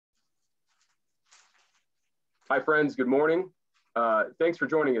Hi, friends. Good morning. Thanks for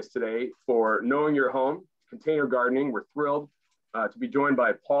joining us today for Knowing Your Home, Container Gardening. We're thrilled to be joined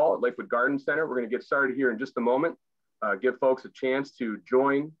by Paul at Lakewood Garden Center. We're going to get started here in just a moment, give folks a chance to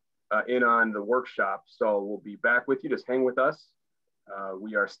join in on the workshop. So we'll be back with you. Just hang with us.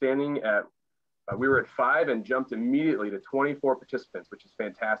 We are standing at, we were at 5 and jumped immediately to 24 participants, which is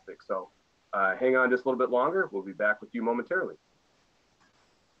fantastic. So hang on just a little bit longer. We'll be back with you momentarily.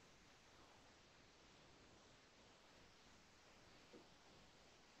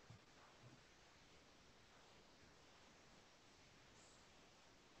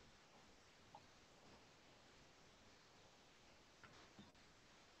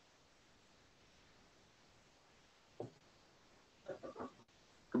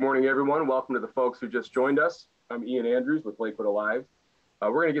 Good morning, everyone. Welcome to the folks who just joined us. I'm Ian Andrews with LakewoodAlive.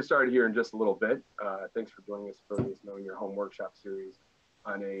 We're going to get started here in just a little bit. Thanks for joining us for this Knowing Your Home workshop series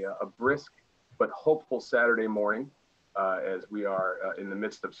on a brisk but hopeful Saturday morning as we are in the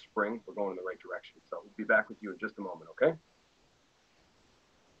midst of spring. We're going in the right direction. So we'll be back with you in just a moment, okay?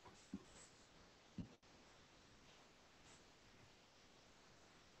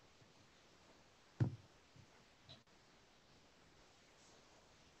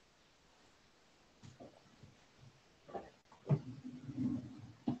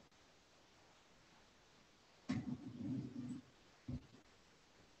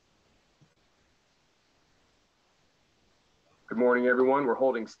 Good morning, everyone. We're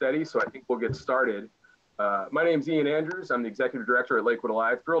holding steady, so I think we'll get started. My name is Ian Andrews. I'm the Executive Director at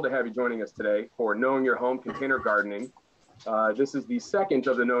LakewoodAlive. Thrilled to have you joining us today for Knowing Your Home Container Gardening. This is the second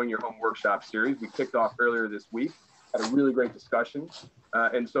of the Knowing Your Home workshop series. We kicked off earlier this week, had a really great discussion.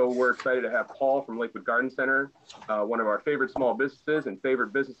 And so we're excited to have Paul from Lakewood Garden Center, one of our favorite small businesses and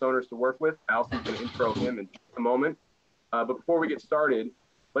favorite business owners to work with. Allison's going to intro him in just a moment. But before we get started,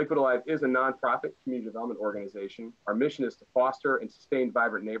 LakewoodAlive is a nonprofit community development organization. Our mission is to foster and sustain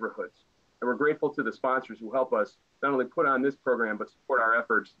vibrant neighborhoods. And we're grateful to the sponsors who help us not only put on this program, but support our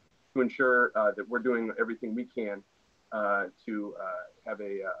efforts to ensure that we're doing everything we can to have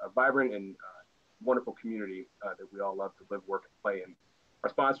a vibrant and wonderful community that we all love to live, work, and play in. Our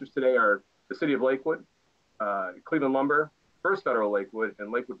sponsors today are the City of Lakewood, Cleveland Lumber, First Federal Lakewood,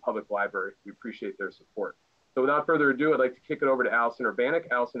 and Lakewood Public Library. We appreciate their support. So without further ado, I'd like to kick it over to Allison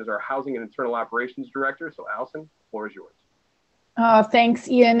Urbanik. Allison is our Housing and Internal Operations Director. So Allison, the floor is yours. Thanks,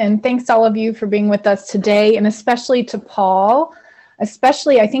 Ian, and thanks all of you for being with us today, and especially to Paul.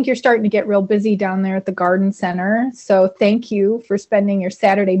 Especially, I think you're starting to get real busy down there at the Garden Center. So thank you for spending your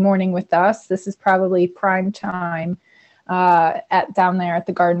Saturday morning with us. This is probably prime time down there at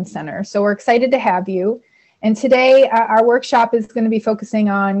the Garden Center. So we're excited to have you. And today, our workshop is going to be focusing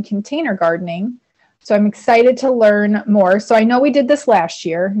on container gardening. So I'm excited to learn more. So I know we did this last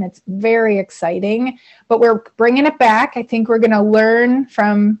year, and it's very exciting, but we're bringing it back. I think we're going to learn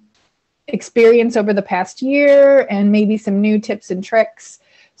from experience over the past year and maybe some new tips and tricks.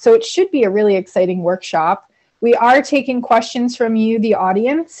 So it should be a really exciting workshop. We are taking questions from you, the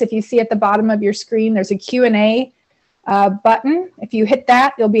audience. If you see at the bottom of your screen, there's a Q&A button. If you hit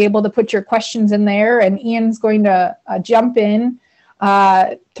that, you'll be able to put your questions in there, and Ian's going to jump in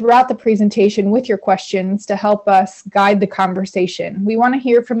throughout the presentation with your questions to help us guide the conversation. We want to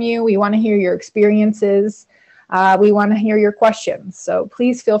hear from you. We want to hear your experiences. We want to hear your questions. So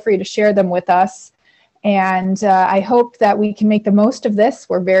please feel free to share them with us. And I hope that we can make the most of this.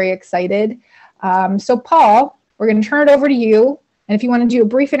 We're very excited. So Paul, we're going to turn it over to you. And if you want to do a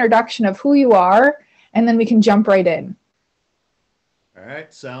brief introduction of who you are, and then we can jump right in. All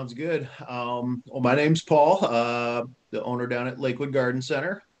right, sounds good. Well, my name's Paul, the owner down at Lakewood Garden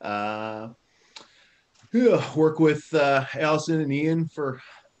Center. Work with Allison and Ian for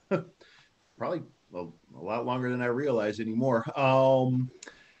probably a lot longer than I realize anymore.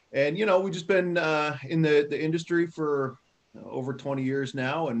 And, you know, we've just been in the industry for over 20 years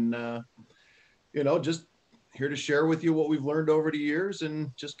now, and, you know, just here to share with you what we've learned over the years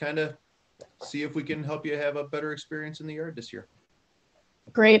and just kind of see if we can help you have a better experience in the yard this year.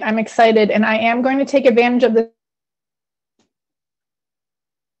 Great. I'm excited. And I am going to take advantage of the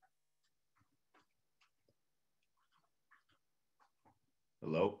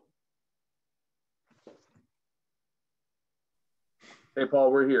Hello. Hey,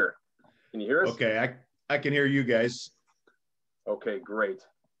 Paul, we're here. Can you hear us? Okay, I can hear you guys. Okay, great.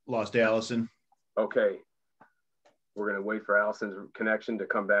 Lost Allison. Okay. We're going to wait for Allison's connection to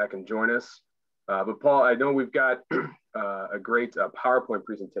come back and join us. But Paul, I know we've got a great PowerPoint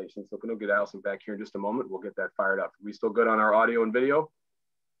presentation. So if we don't get Allison back here in just a moment, we'll get that fired up. Are we still good on our audio and video?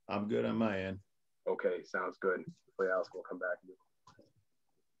 I'm good on my end. Okay, sounds good. Hopefully Allison will come back.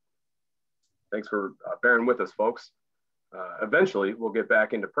 Thanks for bearing with us, folks. Eventually, we'll get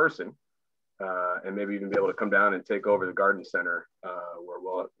back into person and maybe even be able to come down and take over the garden center where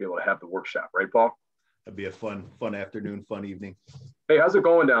we'll be able to have the workshop. Right, Paul? That'd be a fun afternoon, fun evening. Hey, how's it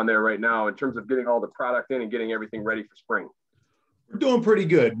going down there right now in terms of getting all the product in and getting everything ready for spring? We're doing pretty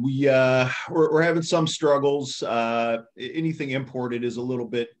good. We're having some struggles. Anything imported is a little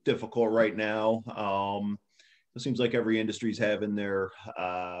bit difficult right now. It seems like every industry is having their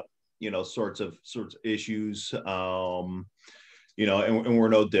sorts of issues. And we're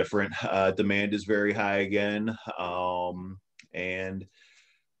no different. Demand is very high again. And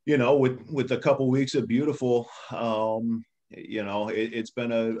with a couple weeks of beautiful, it's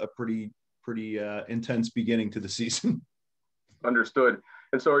been a pretty intense beginning to the season. Understood.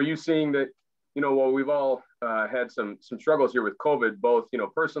 And so are you seeing that, while we've all had some struggles here with COVID, both,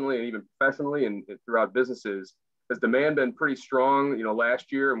 personally and even professionally and throughout businesses, has demand been pretty strong,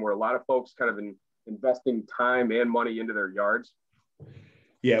 last year, and where a lot of folks kind of investing time and money into their yards?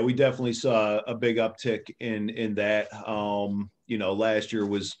 Yeah, we definitely saw a big uptick in that. Last year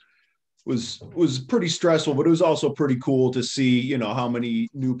was pretty stressful, but it was also pretty cool to see, how many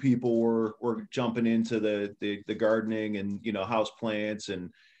new people were jumping into the gardening and, house plants and,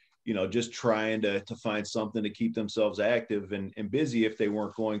 just trying to find something to keep themselves active and busy if they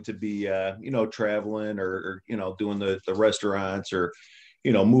weren't going to be, traveling or doing the restaurants or,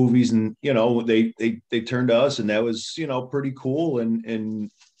 movies. And, they turned to us, and that was, pretty cool. And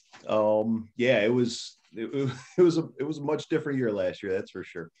yeah, it was a much different year last year. That's for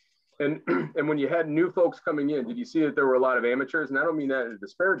sure. And when you had new folks coming in, did you see that there were a lot of amateurs? And I don't mean that in a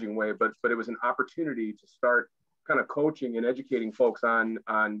disparaging way, but it was an opportunity to start kind of coaching and educating folks on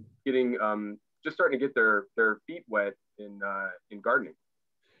getting just starting to get their feet wet in gardening.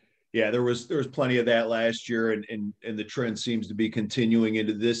 Yeah, there was plenty of that last year, and the trend seems to be continuing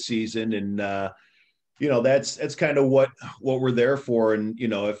into this season. And that's kind of what we're there for. And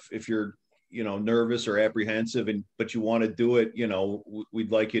if you're nervous or apprehensive but you want to do it,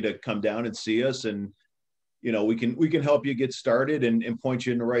 we'd like you to come down and see us, and we can help you get started and point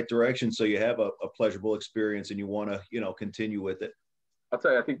you in the right direction so you have a pleasurable experience and you want to continue with it. I'll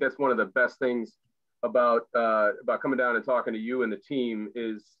tell you, I think that's one of the best things about coming down and talking to you and the team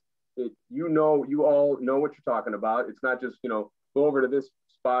is you all know what you're talking about. It's not just go over to this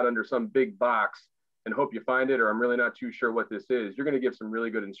spot under some big box and hope you find it, or I'm really not too sure what this is. You're going to give some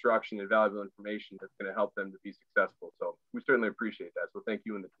really good instruction and valuable information that's going to help them to be successful. So we certainly appreciate that. So thank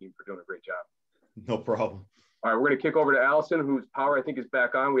you and the team for doing a great job. No problem. All right, we're going to kick over to Allison, whose power I think is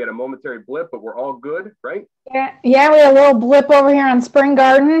back on. We had a momentary blip, but we're all good, right? Yeah, we had a little blip over here on Spring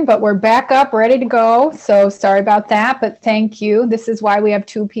Garden, but we're back up, ready to go. So sorry about that, but thank you. This is why we have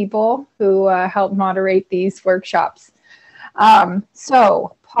two people who help moderate these workshops.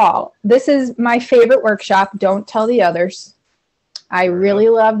 So Paul, this is my favorite workshop. Don't tell the others. I really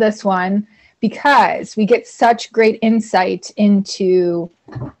love this one because we get such great insight into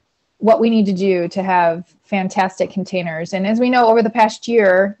what we need to do to have fantastic containers. And as we know, over the past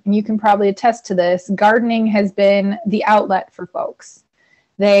year, and you can probably attest to this, gardening has been the outlet for folks.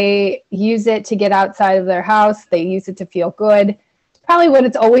 They use it to get outside of their house. They use it to feel good. It's probably what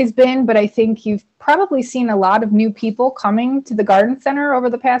it's always been, but I think you've probably seen a lot of new people coming to the garden center over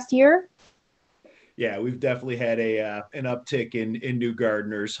the past year. Yeah, we've definitely had an uptick in new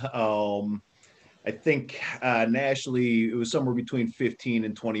gardeners. I think nationally, it was somewhere between 15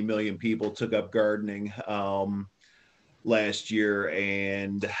 and 20 million people took up gardening last year.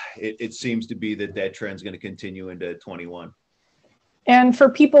 And it seems to be that trend's going to continue into 21. And for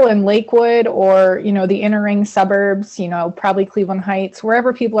people in Lakewood or, the inner ring suburbs, probably Cleveland Heights,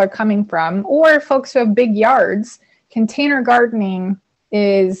 wherever people are coming from, or folks who have big yards, container gardening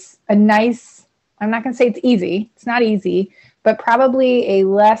is a nice, I'm not going to say it's easy. It's not easy, but probably a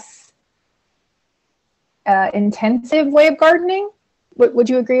less intensive way of gardening. Would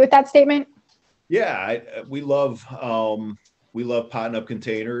you agree with that statement? Yeah, we love potting up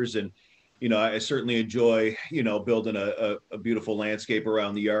containers, and I certainly enjoy building a beautiful landscape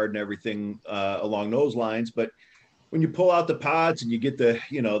around the yard and everything along those lines. But when you pull out the pots and you get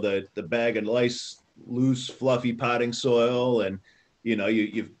the bag of nice loose fluffy potting soil, and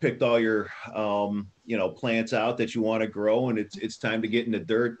you've picked all your plants out that you want to grow, and it's time to get in the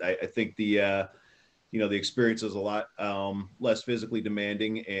dirt. I think the experience is a lot less physically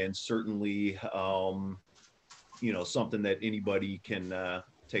demanding, and certainly, something that anybody can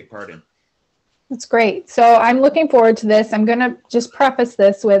take part in. That's great. So I'm looking forward to this. I'm going to just preface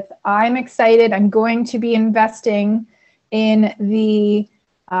this with, I'm excited. I'm going to be investing in the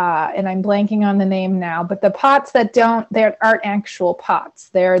And I'm blanking on the name now, but the pots that they aren't actual pots.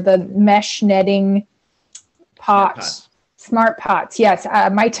 They're the mesh netting pot, smart pots. Yes.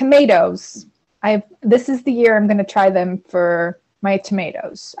 My tomatoes, this is the year I'm going to try them for my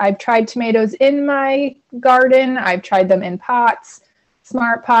tomatoes. I've tried tomatoes in my garden. I've tried them in pots.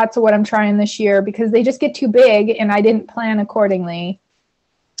 Smart pots are what I'm trying this year because they just get too big and I didn't plan accordingly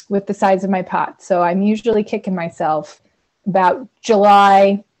with the size of my pot. So I'm usually kicking myself about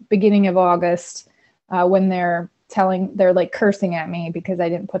July, beginning of August, when they're like cursing at me because I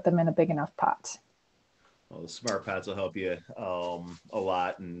didn't put them in a big enough pot. Well, the smart pots will help you a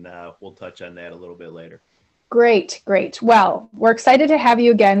lot, and we'll touch on that a little bit later. Great. Well, we're excited to have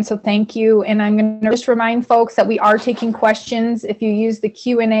you again, so thank you. And I'm going to just remind folks that we are taking questions. If you use the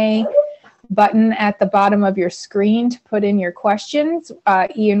Q&A button at the bottom of your screen to put in your questions,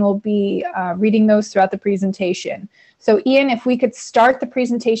 Ian will be reading those throughout the presentation. So Ian, if we could start the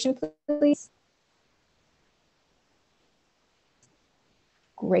presentation, please.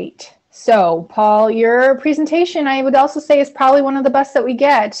 Great. So Paul, your presentation, I would also say, is probably one of the best that we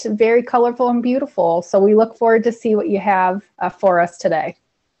get. Very colorful and beautiful. So we look forward to see what you have for us today.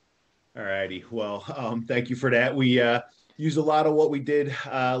 All righty. Well, thank you for that. We used a lot of what we did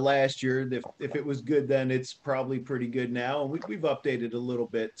last year. If it was good then, it's probably pretty good now. And we've updated a little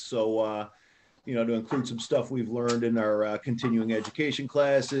bit. So, to include some stuff we've learned in our continuing education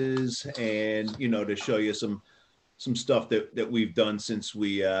classes and, to show you some stuff that we've done since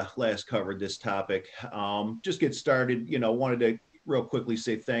we last covered this topic. Just get started, wanted to real quickly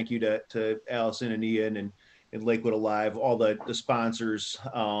say thank you to Allison and Ian and LakewoodAlive, all the sponsors,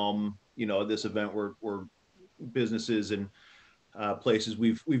 this event were businesses and places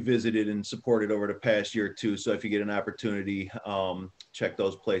we've visited and supported over the past year or two. So if you get an opportunity, check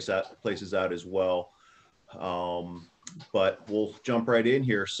those places out as well. But we'll jump right in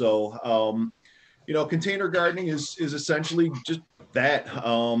here. So, container gardening is essentially just that,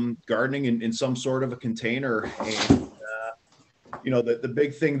 gardening in some sort of a container. And, the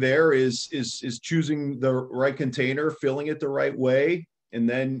big thing there is choosing the right container, filling it the right way. And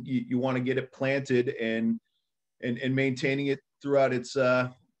then you want to get it planted and maintaining it throughout its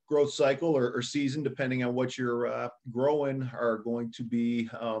growth cycle or season, depending on what you're growing, are going to be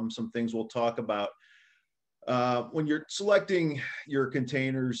some things we'll talk about. When you're selecting your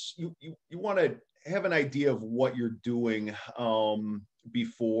containers, you want to have an idea of what you're doing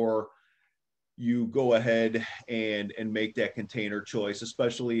before you go ahead and make that container choice,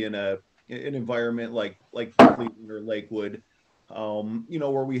 especially in an environment like Cleveland or Lakewood,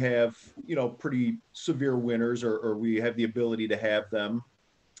 where we have, pretty severe winters or we have the ability to have them.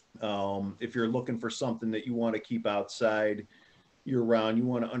 If you're looking for something that you want to keep outside year round, you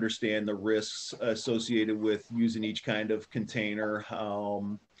want to understand the risks associated with using each kind of container.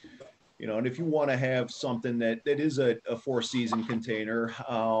 And if you want to have something that is a 4-season container,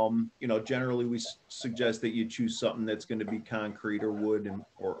 generally we suggest that you choose something that's going to be concrete or wood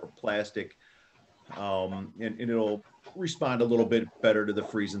or plastic. And it'll respond a little bit better to the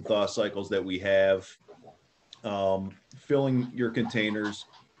freeze and thaw cycles that we have. Filling your containers,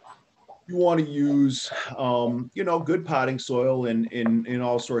 you want to use, good potting soil in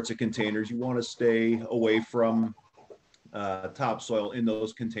all sorts of containers. You want to stay away from topsoil in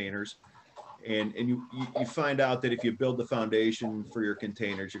those containers. And you find out that if you build the foundation for your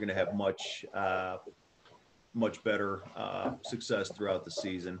containers, you're going to have much better success throughout the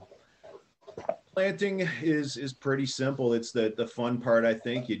season. Planting is pretty simple. It's the fun part, I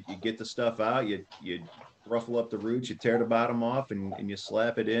think. You get the stuff out, you ruffle up the roots, you tear the bottom off, and you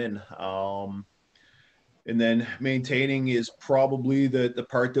slap it in. And then maintaining is probably the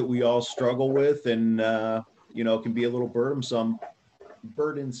part that we all struggle with, and can be a little burdensome.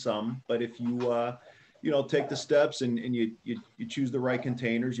 But if you take the steps and you choose the right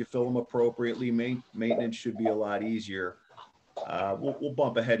containers, you fill them appropriately, maintenance should be a lot easier. We'll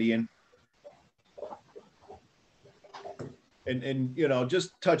bump ahead, Ian. And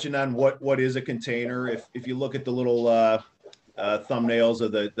just touching on what is a container. If you look at the little thumbnails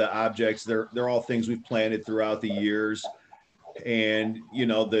of the objects, they're all things we've planted throughout the years. And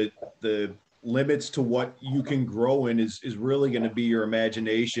the limits to what you can grow in is really going to be your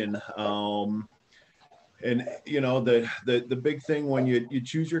imagination. And the big thing when you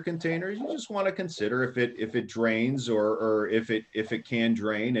choose your containers, you just want to consider if it drains or if it can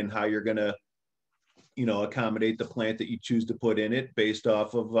drain, and how you're going to accommodate the plant that you choose to put in it based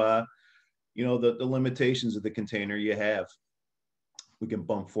off of the limitations of the container you have. We can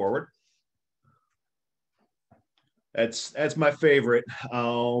bump forward. That's my favorite.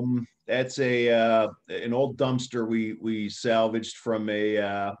 That's a an old dumpster we salvaged from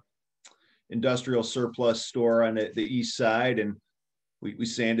a industrial surplus store on the east side, and we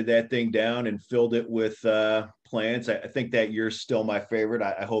sanded that thing down and filled it with plants. I think that year's still my favorite.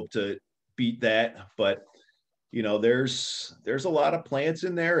 I hope to beat that, but there's a lot of plants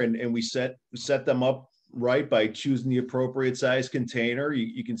in there, and we set them up right by choosing the appropriate size container.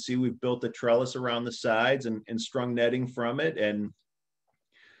 You can see we've built a trellis around the sides and strung netting from it, and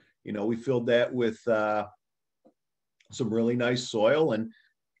we filled that with some really nice soil, and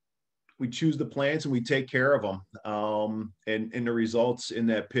we choose the plants and we take care of them. And the results in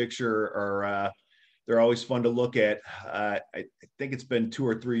that picture are they're always fun to look at. I think it's been 2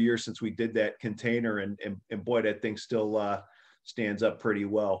 or 3 years since we did that container, and boy, that thing still stands up pretty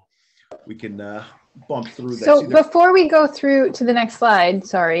well. We can bump through that. So before we go through to the next slide,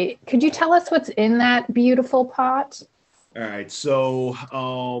 sorry, could you tell us what's in that beautiful pot? All right, so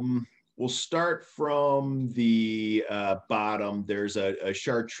we'll start from the bottom. There's a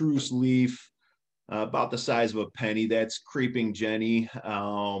chartreuse leaf about the size of a penny. That's Creeping Jenny.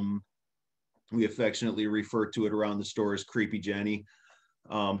 We affectionately refer to it around the store as Creepy Jenny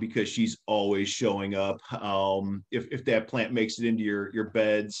because she's always showing up. If that plant makes it into your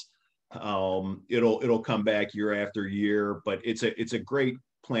beds, it'll come back year after year. But it's a great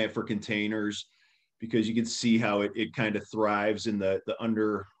plant for containers because you can see how it kind of thrives in the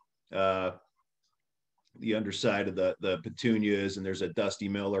underside of the petunias, and there's a Dusty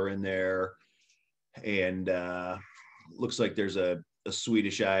Miller in there, and looks like there's a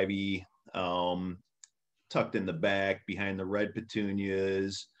Swedish ivy tucked in the back behind the red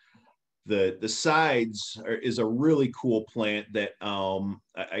petunias. The sides is a really cool plant that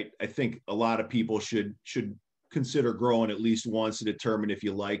I think a lot of people should consider growing at least once to determine if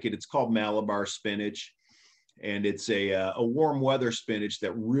you like it. It's called Malabar spinach, and it's a warm weather spinach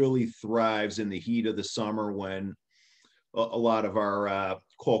that really thrives in the heat of the summer when a lot of our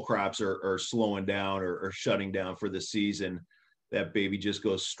cole crops are slowing down or shutting down for the season. That baby just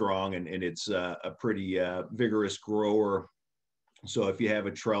goes strong, and it's a pretty vigorous grower. So if you have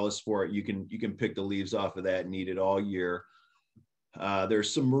a trellis for it, you can pick the leaves off of that and eat it all year.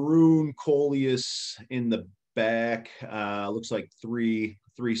 There's some maroon coleus in the back. Looks like three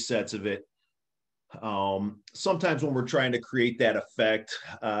sets of it. Sometimes when we're trying to create that effect,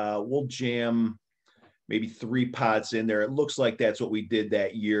 we'll jam maybe 3 pots in there. It looks like that's what we did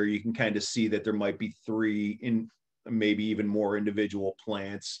that year. You can kind of see that there might be 3 in maybe even more individual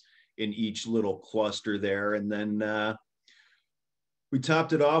plants in each little cluster there. And then we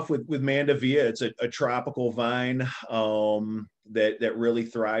topped it off with Mandevilla. It's a tropical vine that really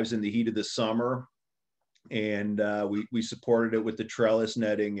thrives in the heat of the summer. And we supported it with the trellis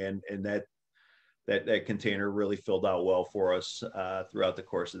netting, and that container really filled out well for us throughout the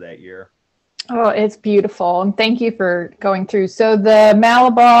course of that year. Oh, it's beautiful. And thank you for going through. So the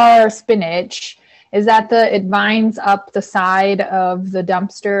Malabar spinach, is that it vines up the side of the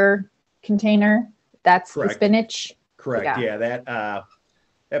dumpster container? That's correct. The spinach? Correct. Yeah, that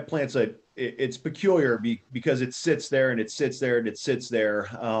plant's it's peculiar because it sits there and it sits there and it sits there.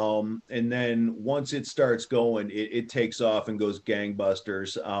 And then once it starts going, it takes off and goes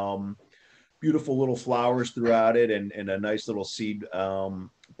gangbusters. Beautiful little flowers throughout it, and a nice little seed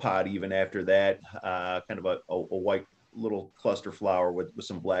pod even after that. Kind of a white little cluster flower with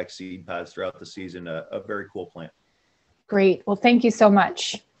some black seed pods throughout the season. A very cool plant. Great. Well, thank you so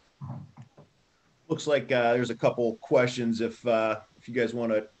much. Looks like there's a couple questions. If you guys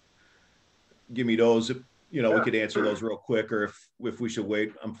want to give me those, we could answer those real quick, or if we should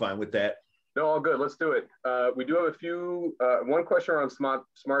wait, I'm fine with that. No, all good. Let's do it. We do have one question around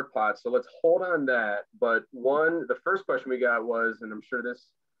smart pots, so let's hold on that. But the first question we got was, and I'm sure this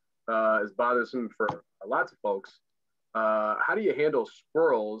is bothersome for lots of folks, how do you handle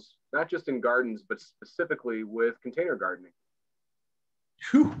squirrels, not just in gardens, but specifically with container gardening?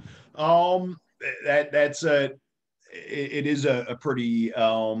 Whew. It is a pretty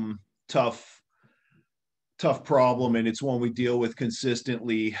tough problem, and it's one we deal with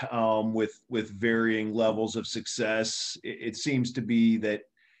consistently with varying levels of success. It seems to be that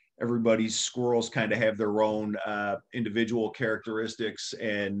everybody's squirrels kind of have their own individual characteristics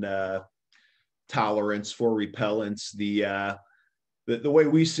and tolerance for repellents. The way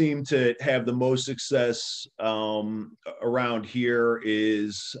we seem to have the most success around here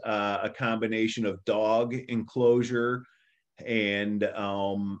is a combination of dog enclosure and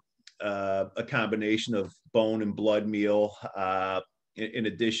a combination of bone and blood meal, in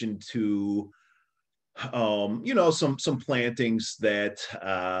addition to some plantings that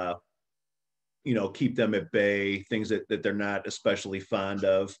keep them at bay, things that they're not especially fond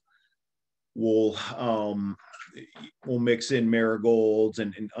of. We'll mix in marigolds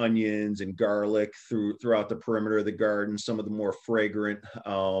and onions and garlic throughout the perimeter of the garden. Some of the more fragrant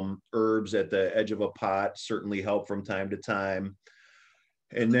herbs at the edge of a pot certainly help from time to time.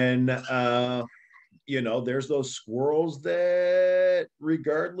 And then, there's those squirrels that,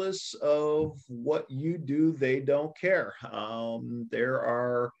 regardless of what you do, they don't care. There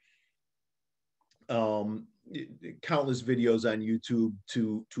are countless videos on YouTube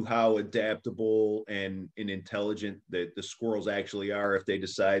to how adaptable and intelligent that the squirrels actually are. If they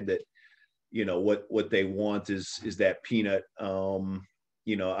decide that, what they want is that peanut, out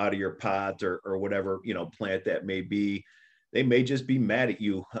of your pot or whatever, plant that may be, they may just be mad at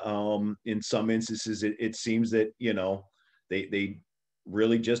you. In some instances, it seems that, they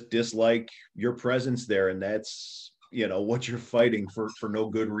really just dislike your presence there. And that's, what you're fighting for no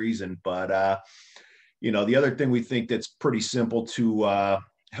good reason. But, the other thing we think that's pretty simple to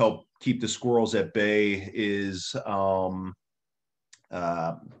help keep the squirrels at bay is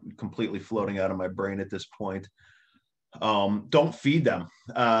completely floating out of my brain at this point. Don't feed them.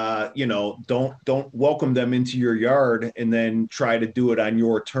 Don't welcome them into your yard and then try to do it on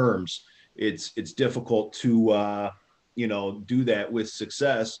your terms. It's difficult to do that with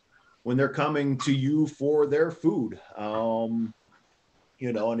success when they're coming to you for their food. And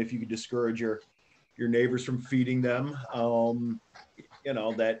if you could discourage your neighbors from feeding them,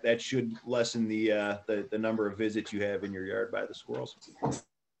 that should lessen the number of visits you have in your yard by the squirrels.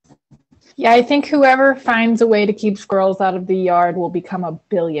 Yeah, I think whoever finds a way to keep squirrels out of the yard will become a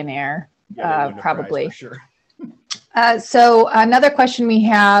billionaire, probably. For sure. So another question we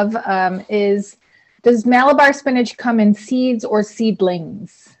have is, does Malabar spinach come in seeds or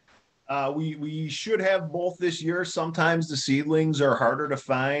seedlings? We should have both this year. Sometimes the seedlings are harder to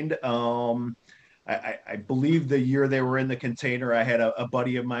find. I believe the year they were in the container, I had a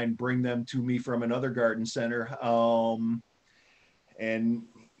buddy of mine bring them to me from another garden center. And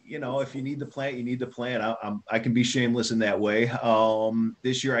if you need the plant, you need the plant. I can be shameless in that way.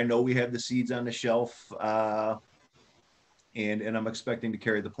 This year, I know we have the seeds on the shelf, and I'm expecting to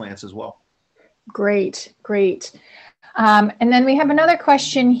carry the plants as well. Great. And then we have another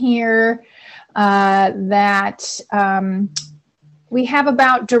question here that we have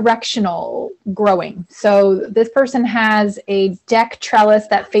about directional growing. So this person has a deck trellis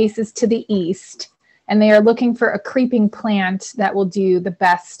that faces to the east, and they are looking for a creeping plant that will do the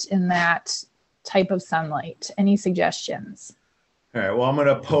best in that type of sunlight. Any suggestions? All right. Well, I'm going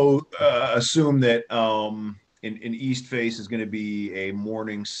to assume that in east face is going to be a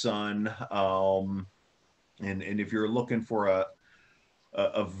morning sun. And if you're looking for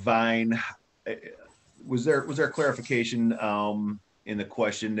a vine, was there clarification in the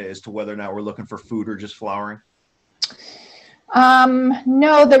question as to whether or not we're looking for food or just flowering?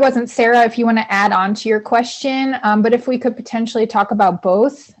 No, there wasn't, Sarah, if you want to add on to your question. But if we could potentially talk about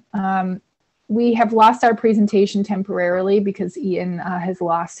both. We have lost our presentation temporarily because Ian has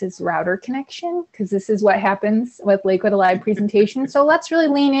lost his router connection, because this is what happens with LakewoodAlive presentation. So let's really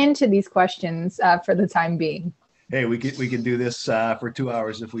lean into these questions for the time being. Hey, we can do this for 2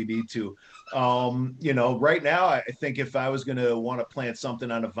 hours if we need to. Right now, I think if I was going to want to plant something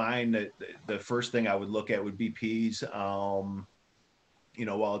on a vine, the first thing I would look at would be peas. While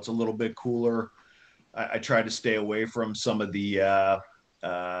it's a little bit cooler, I try to stay away from some of the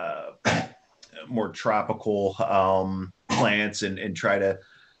more tropical plants and try to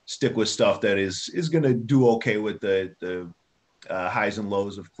stick with stuff that is going to do okay with the highs and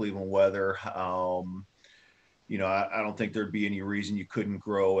lows of Cleveland weather. I don't think there'd be any reason you couldn't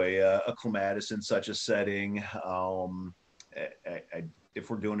grow a clematis in such a setting. If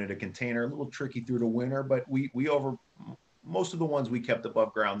we're doing it a container, a little tricky through the winter, but we most of the ones we kept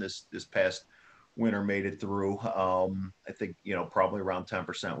above ground this past winter made it through. I think, probably around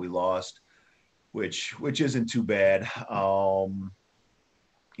 10% we lost, which isn't too bad.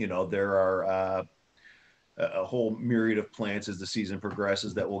 There are a whole myriad of plants as the season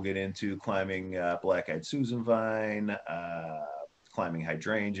progresses that we'll get into, climbing black-eyed Susan vine, climbing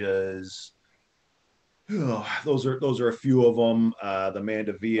hydrangeas. Those are a few of them. The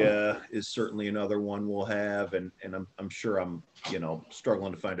Mandevilla is certainly another one we'll have, and I'm sure I'm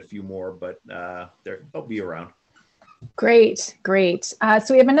struggling to find a few more, but they'll be around. Great. So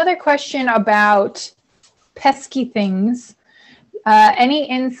we have another question about pesky things. Any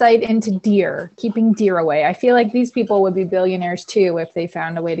insight into deer, keeping deer away? I feel like these people would be billionaires too if they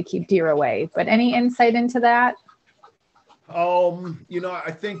found a way to keep deer away, but any insight into that?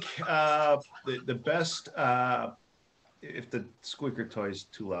 I think the best if the squeaker toy is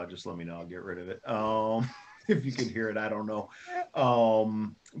too loud, just let me know. I'll get rid of it. If you can hear it, I don't know.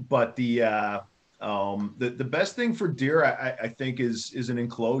 But the best thing for deer, I think, is an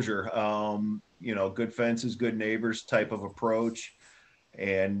enclosure. Good fences, good neighbors type of approach.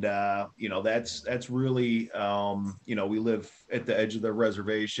 And that's really we live at the edge of the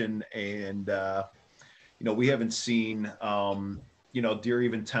reservation, and we haven't seen deer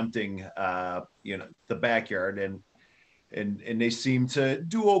even tempting the backyard, and they seem to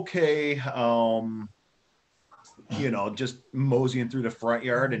do okay, just moseying through the front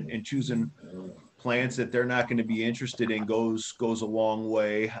yard and choosing plants that they're not going to be interested in goes a long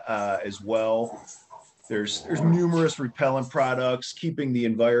way as well. There's numerous repellent products. Keeping the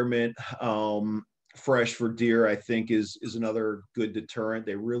environment fresh for deer, I think, is another good deterrent.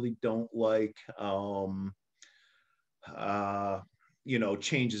 They really don't like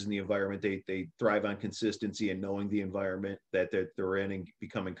changes in the environment. They thrive on consistency and knowing the environment that they're in and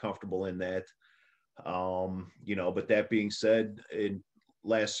becoming comfortable in that. But that being said,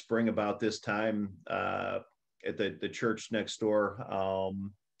 last spring about this time at the church next door,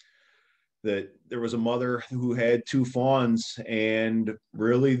 that there was a mother who had two fawns, and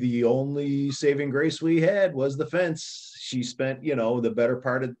really the only saving grace we had was the fence. She spent, the better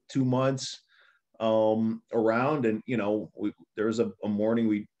part of 2 months around, and there was a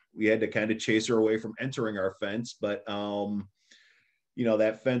morning we had to kind of chase her away from entering our fence, but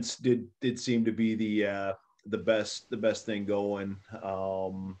that fence did seem to be the best thing going,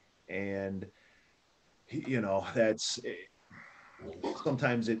 and that's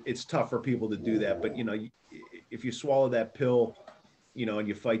sometimes it's tough for people to do that, but if you swallow that pill, and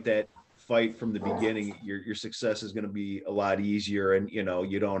you fight that fight from the beginning, your success is going to be a lot easier, and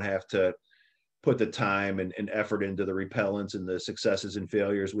you don't have to put the time and effort into the repellents and the successes and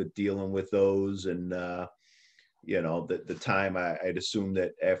failures with dealing with those. And the time, I'd assume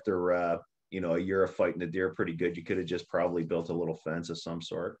that after a year of fighting the deer pretty good, you could have just probably built a little fence of some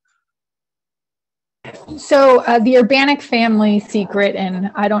sort. So the Urbanic family secret,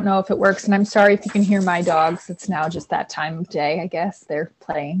 and I don't know if it works, and I'm sorry if you can hear my dogs. It's now just that time of day, I guess. They're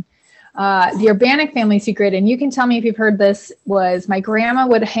playing. The Urbanic family secret, and you can tell me if you've heard this, was my grandma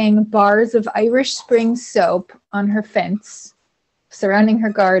would hang bars of Irish Spring soap on her fence surrounding her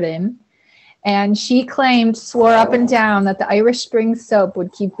garden, and she swore up and down that the Irish Spring soap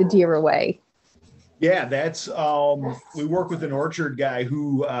would keep the deer away. Yeah, that's we work with an orchard guy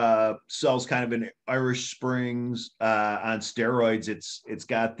who sells kind of an Irish Springs on steroids. It's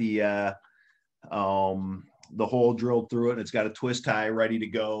got the hole drilled through it, and it's got a twist tie ready to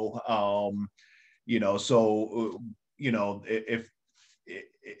go. If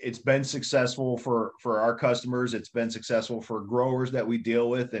it's been successful for our customers, it's been successful for growers that we deal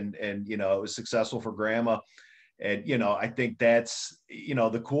with, and it was successful for grandma. And, I think that's,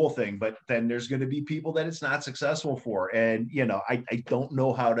 the cool thing, but then there's going to be people that it's not successful for. And, I don't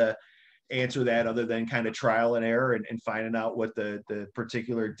know how to answer that other than kind of trial and error and finding out what the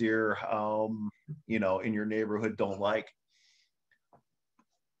particular deer, in your neighborhood don't like.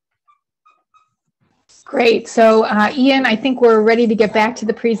 Great. So, Ian, I think we're ready to get back to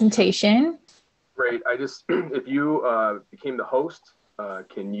the presentation. Great. If you became the host,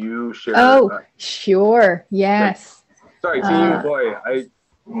 can you share? Oh, sure. Yes. Sorry, team. Boy,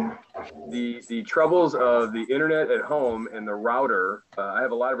 the troubles of the internet at home and the router. I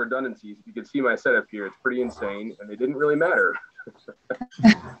have a lot of redundancies. If you can see my setup here, it's pretty insane, and they didn't really matter.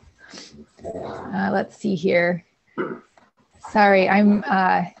 Let's see here. Sorry, I'm.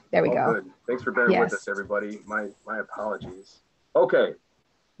 There we go. Good. Thanks for bearing with us, everybody. My apologies. Okay.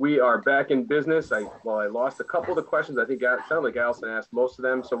 We are back in business. I lost a couple of the questions. I think it sounded like Allison asked most of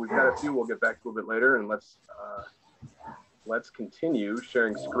them. So we've got a few we'll get back to a bit later. And let's continue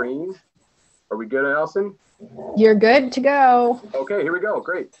sharing screen. Are we good, Allison? You're good to go. Okay, here we go.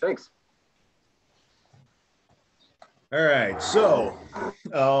 Great. Thanks. All right. So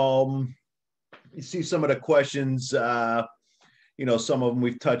you see some of the questions. Some of them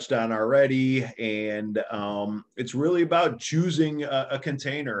we've touched on already, and it's really about choosing a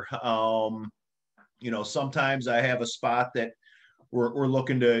container. Sometimes I have a spot that we're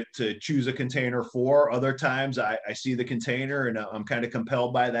looking to choose a container for. Other times I see the container and I'm kind of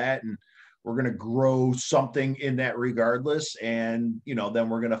compelled by that, and we're going to grow something in that regardless. And, then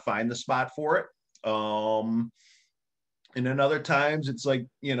we're going to find the spot for it. And then other times it's like,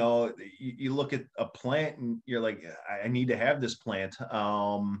 you look at a plant and you're like, I need to have this plant.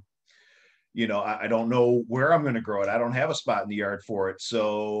 I don't know where I'm going to grow it. I don't have a spot in the yard for it.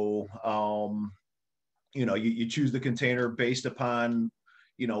 So, you choose the container based upon,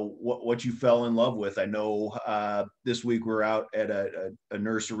 what you fell in love with. I know this week we're out at a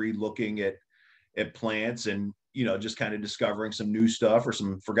nursery looking at plants and, just kind of discovering some new stuff or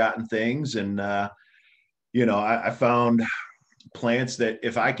some forgotten things. And, I found plants that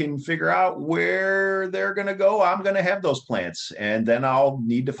if I can figure out where they're going to go, I'm going to have those plants, and then I'll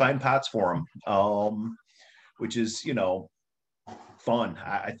need to find pots for them, which is, fun.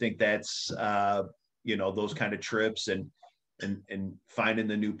 I think that's, those kind of trips and finding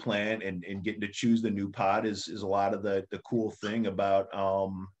the new plant and getting to choose the new pot is a lot of the cool thing about,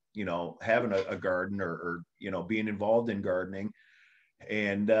 having a garden or being involved in gardening.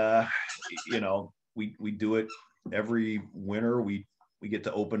 And, we do it every winter. We get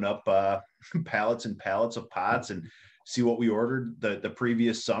to open up pallets and pallets of pots and see what we ordered the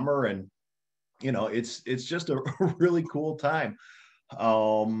previous summer. And, it's just a really cool time.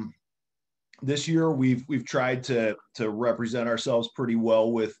 This year we've tried to represent ourselves pretty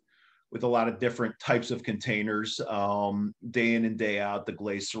well with a lot of different types of containers, day in and day out. The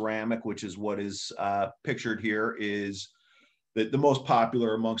glazed ceramic, which is what is pictured here, is the most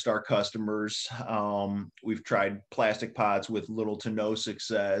popular amongst our customers. We've tried plastic pots with little to no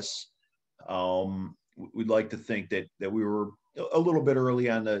success. We'd like to think that we were a little bit early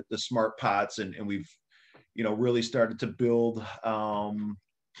on the smart pots, and we've really started to build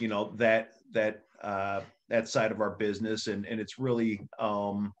that side of our business, and it's really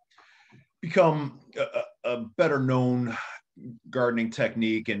become a better known gardening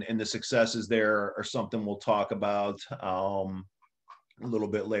technique, and the successes there are something we'll talk about a little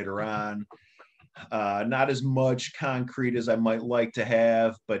bit later on. Not as much concrete as I might like to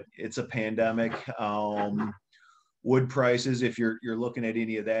have, but it's a pandemic. Wood prices, if you're looking at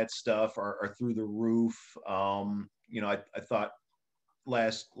any of that stuff, are through the roof. I thought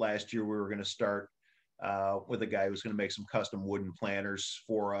last year we were going to start with a guy who was going to make some custom wooden planters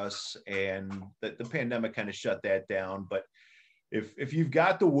for us, and the pandemic kind of shut that down. But if you've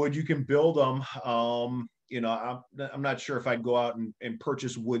got the wood, you can build them. I'm not sure if I'd go out and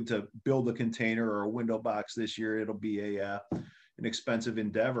purchase wood to build a container or a window box this year. It'll be an expensive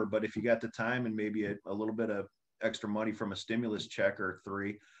endeavor. But if you got the time and maybe a little bit of extra money from a stimulus check or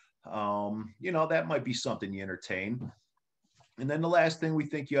three, that might be something you entertain. And then the last thing we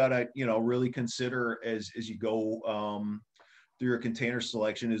think you ought to, really consider as you go through your container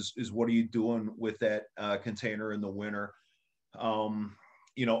selection is what are you doing with that container in the winter?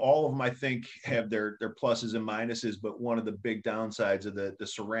 All of them, I think, have their pluses and minuses, but one of the big downsides of the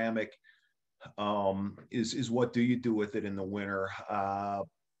ceramic is what do you do with it in the winter?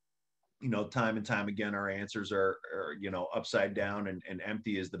 Time and time again, our answers are upside down and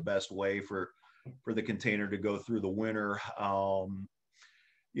empty is the best way for the container to go through the winter.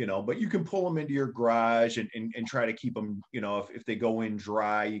 But you can pull them into your garage and try to keep them, if they go in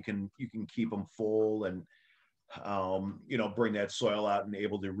dry, you can keep them full and, bring that soil out and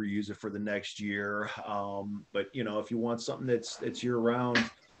able to reuse it for the next year. But, if you want something that's year round,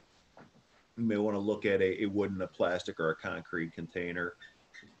 you may want to look at a wooden, a plastic, or a concrete container.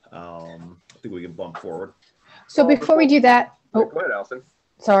 I think we can bump forward. So before we do that, go ahead, Allison.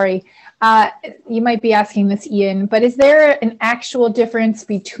 Sorry, you might be asking this, Ian, but is there an actual difference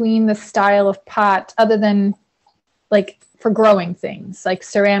between the style of pot other than like for growing things, like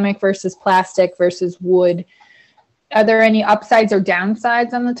ceramic versus plastic versus wood? Are there any upsides or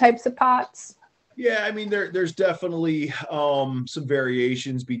downsides on the types of pots? Yeah, I mean, there's definitely some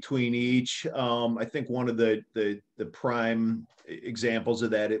variations between each. I think one of the prime examples of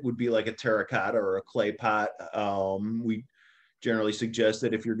that, it would be like a terracotta or a clay pot. We generally suggest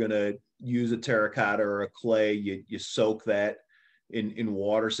that if you're going to use a terracotta or a clay, you soak that in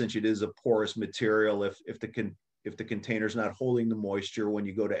water, since it is a porous material. If the container's not holding the moisture when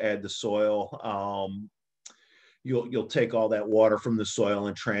you go to add the soil, you'll take all that water from the soil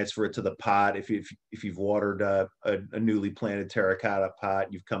and transfer it to the pot. If you've watered a newly planted terracotta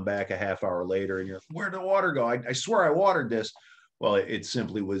pot, you've come back a half hour later and you're, where'd the water go? I swear I watered this. Well, it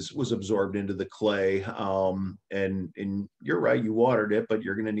simply was absorbed into the clay. And you're right, you watered it, but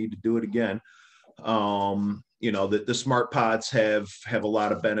you're going to need to do it again. The smart pots have a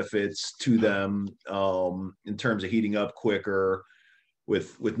lot of benefits to them in terms of heating up quicker,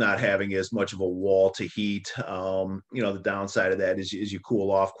 with not having as much of a wall to heat. The downside of that is you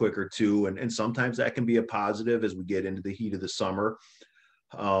cool off quicker too. And sometimes that can be a positive as we get into the heat of the summer.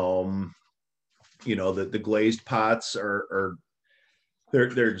 The glazed pots are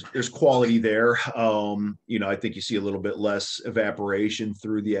there's quality there. I think you see a little bit less evaporation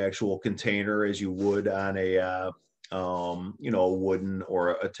through the actual container as you would on a wooden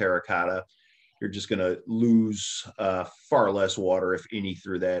or a terracotta. you're just going to lose far less water, if any,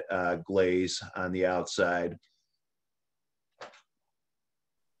 through that glaze on the outside.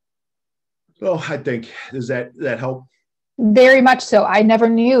 So I think, does that help? Very much so. I never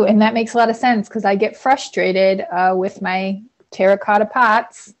knew. And that makes a lot of sense because I get frustrated with my terracotta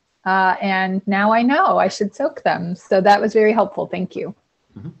pots. And now I know I should soak them. So that was very helpful. Thank you.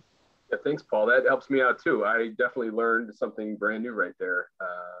 Mm-hmm. Yeah, thanks, Paul. That helps me out too. I definitely learned something brand new right there.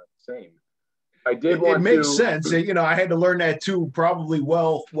 Same. I did want to. It makes sense. You know, I had to learn that too, probably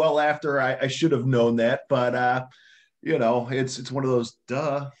well after I should have known that. But, you know, it's one of those,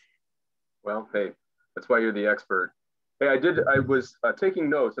 duh. Well, hey, that's why you're the expert. Hey, I was taking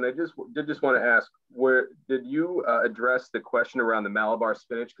notes, and I just want to ask, where did you address the question around the Malabar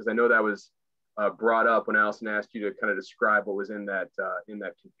spinach? Because I know that was brought up when Allison asked you to kind of describe what was in that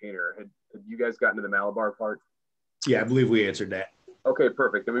container. Had you guys gotten to the Malabar part? Yeah, I believe we answered that. Okay,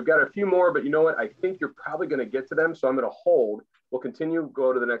 perfect. And we've got a few more, but you know what? I think you're probably going to get to them, so I'm going to hold. We'll continue.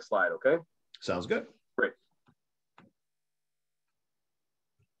 Go to the next slide, okay? Sounds good. Great.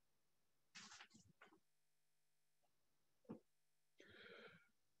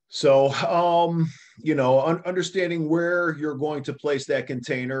 So, you know, understanding where you're going to place that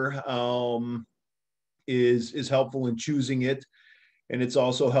container is helpful in choosing it. And it's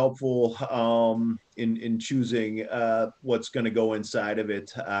also helpful in choosing what's going to go inside of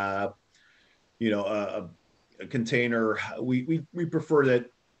it. You know, a container, we prefer that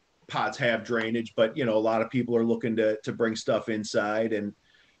pots have drainage, but, you know, a lot of people are looking to bring stuff inside, and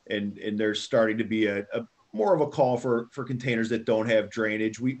there's starting to be a more of a call for containers that don't have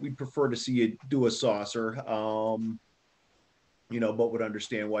drainage. We prefer to see you do a saucer, you know, but would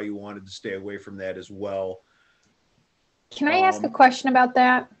understand why you wanted to stay away from that as well. Can I ask a question about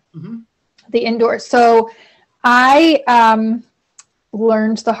that? Mm-hmm. The indoor. So I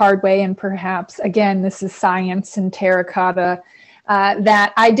learned the hard way, and perhaps, again, this is science and terracotta,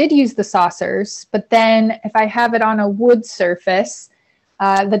 that I did use the saucers, but then if I have it on a wood surface,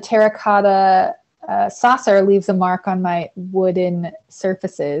 the terracotta saucer leaves a mark on my wooden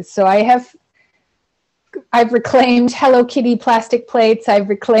surfaces. So I've reclaimed Hello Kitty plastic plates. I've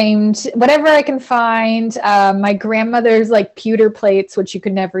reclaimed whatever I can find. My grandmother's like pewter plates, which you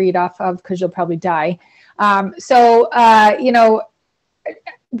could never eat off of because you'll probably die. You know,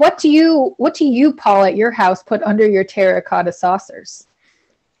 what do you, Paul, at your house put under your terracotta saucers?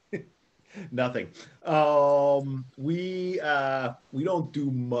 Nothing. We don't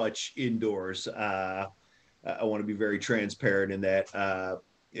do much indoors. I want to be very transparent in that.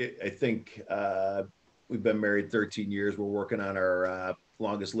 I think we've been married 13 years. We're working on our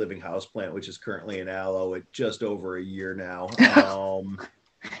longest living house plant, which is currently in aloe at just over a year now. That's,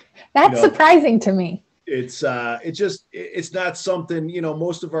 you know, surprising to me. It's not something, you know,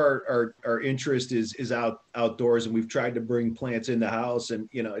 most of our interest is outdoors, and we've tried to bring plants in the house, and,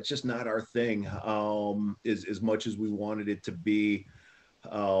 you know, it's just not our thing, as much as we wanted it to be.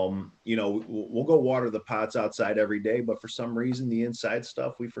 You know, we'll go water the pots outside every day, but for some reason the inside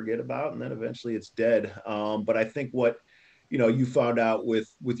stuff we forget about, and then eventually it's dead. But I think what, you know, you found out with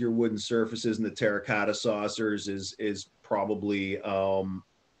your wooden surfaces and the terracotta saucers is probably,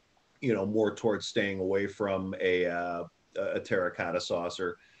 you know, more towards staying away from a terracotta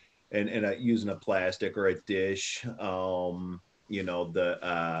saucer and using a plastic or a dish. You know,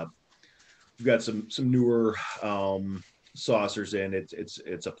 we've got some newer saucers in.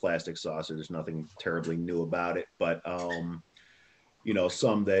 It's a plastic saucer. There's nothing terribly new about it, but you know,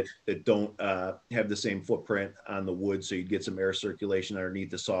 some that don't have the same footprint on the wood, so you get some air circulation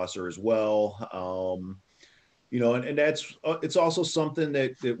underneath the saucer as well. You know, and that's it's also something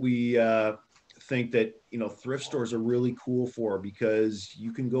that we think that, you know, thrift stores are really cool for, because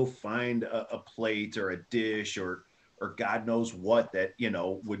you can go find a plate or a dish or God knows what that, you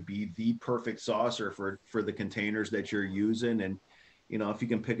know, would be the perfect saucer for the containers that you're using. And, you know, if you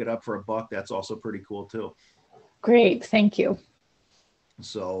can pick it up for $1, that's also pretty cool too. Great. Thank you.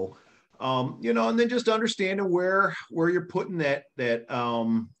 So, you know, and then just understanding where you're putting that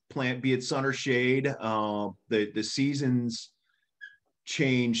plant, be it sun or shade. The seasons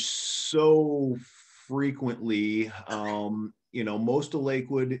change so frequently. You know, most of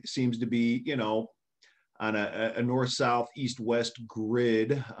Lakewood seems to be, you know, on a north-south, east-west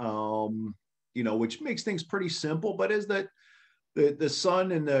grid, you know, which makes things pretty simple. But as the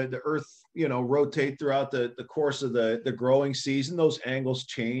sun and the earth, you know, rotate throughout the course of the growing season, those angles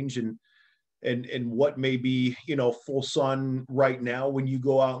change, and what may be, you know, full sun right now, when you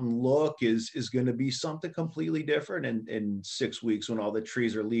go out and look, is going to be something completely different in 6 weeks, when all the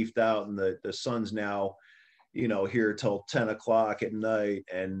trees are leafed out and the sun's now, you know, here till 10 o'clock at night,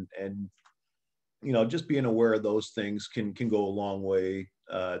 and just being aware of those things can go a long way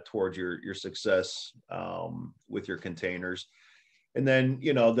towards your success with your containers. And then,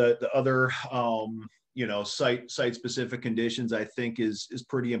 the other, site specific conditions, I think is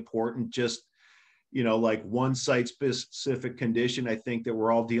pretty important. Just, like one site specific condition I think that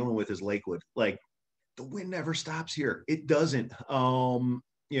we're all dealing with is Lakewood. Like, the wind never stops here. It doesn't.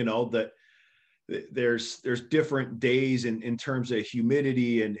 That there's different days in terms of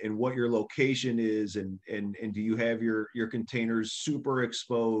humidity and what your location is, and do you have your containers super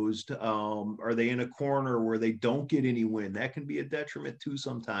exposed? Are they in a corner where they don't get any wind? That can be a detriment too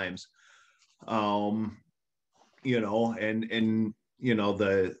sometimes.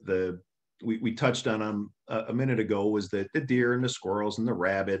 We touched on a minute ago was that the deer and the squirrels and the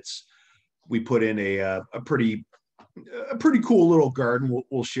rabbits. We put in a pretty cool little garden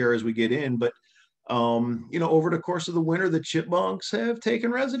we'll share as we get in, but over the course of the winter, the chipmunks have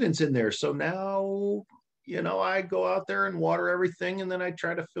taken residence in there. So now, I go out there and water everything, and then I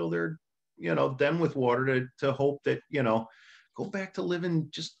try to fill their, them with water to hope that, go back to living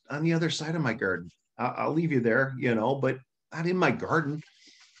just on the other side of my garden. I'll leave you there, but not in my garden.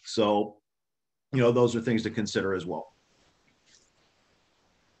 So, those are things to consider as well.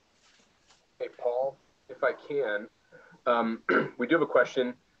 Hey, Paul, if I can, we do have a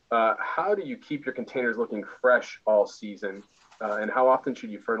question. How do you keep your containers looking fresh all season? And how often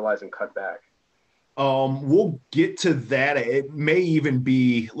should you fertilize and cut back? We'll get to that. It may even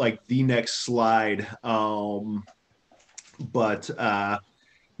be like the next slide. But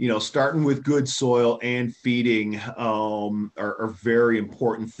starting with good soil and feeding are very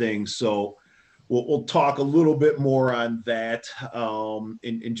important things. So we'll talk a little bit more on that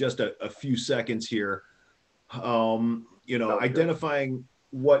in just a few seconds here. Identifying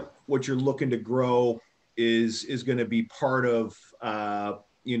what you're looking to grow is going to be part of the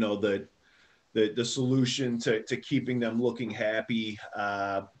solution to keeping them looking happy.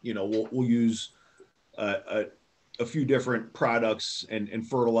 We'll use a few different products and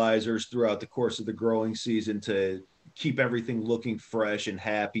fertilizers throughout the course of the growing season to keep everything looking fresh and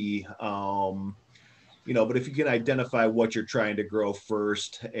happy. But if you can identify what you're trying to grow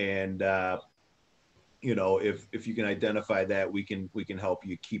first, and if you can identify that, we can help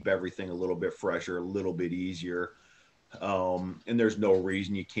you keep everything a little bit fresher, a little bit easier. And there's no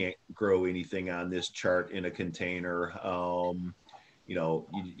reason you can't grow anything on this chart in a container.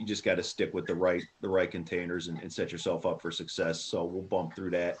 You just got to stick with the right containers and set yourself up for success. So we'll bump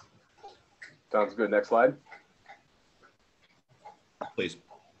through that. Sounds good. Next slide. Please.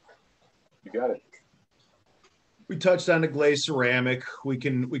 You got it. We touched on the glazed ceramic. We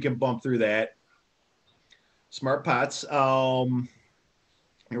can bump through that. Smart pots.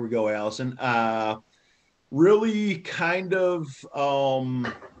 Here we go, Allison. Really kind of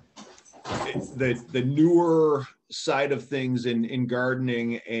the newer side of things in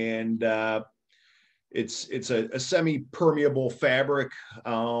gardening, and it's a semi-permeable fabric.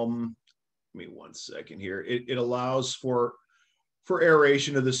 Give me 1 second here. It allows for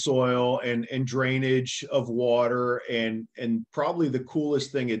aeration of the soil and drainage of water, and probably the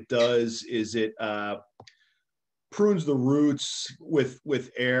coolest thing it does is it prunes the roots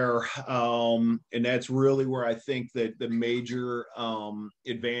with air, and that's really where I think that the major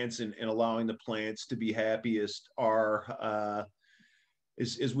advance in allowing the plants to be happiest are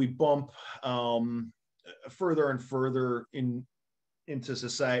is we bump further and further into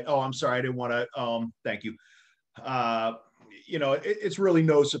society. Oh, I'm sorry, I didn't want to. Thank you. It's really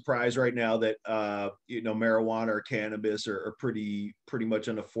no surprise right now that marijuana or cannabis are pretty much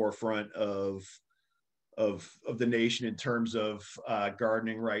on the forefront of the nation in terms of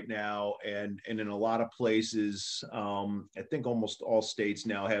gardening right now, and in a lot of places, I think almost all states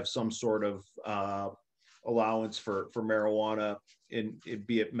now have some sort of allowance for marijuana,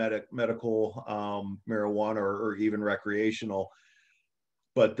 be it medical marijuana or even recreational.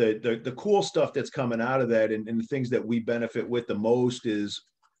 But the cool stuff that's coming out of that, and the things that we benefit with the most is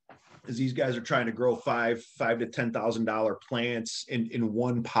these guys are trying to grow $5,000 to $10,000 plants in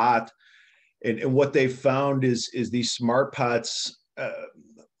one pot. And what they've found is these smart pots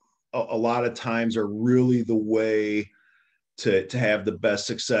a lot of times are really the way to have the best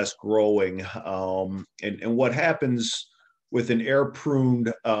success growing. And what happens with an air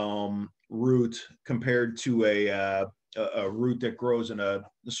pruned root compared to a root that grows in a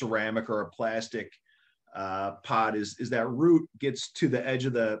ceramic or a plastic pot is that root gets to the edge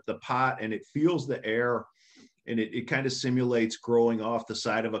of the pot and it feels the air, and it kind of simulates growing off the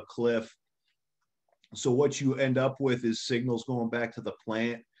side of a cliff. So what you end up with is signals going back to the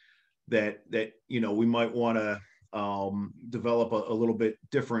plant that we might want to develop a little bit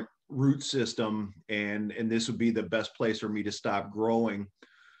different root system, and this would be the best place for me to stop growing.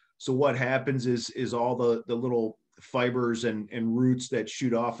 So what happens is all the little fibers and roots that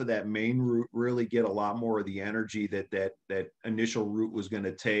shoot off of that main root really get a lot more of the energy that initial root was going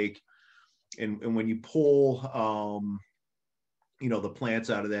to take. And when you pull, the plants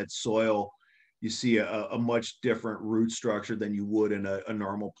out of that soil, you see a much different root structure than you would in a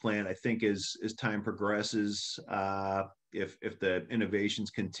normal plant. I think as time progresses, if the innovations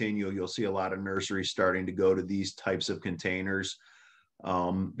continue, you'll see a lot of nurseries starting to go to these types of containers,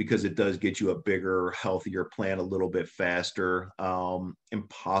 because it does get you a bigger, healthier plant a little bit faster.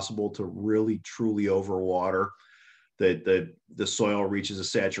 Impossible to really truly overwater. The soil reaches a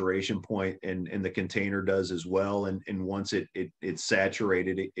saturation point, and the container does as well. And once it's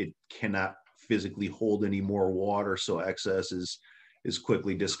saturated, it cannot physically hold any more water, so excess is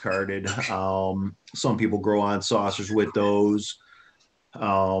quickly discarded. Some people grow on saucers with those.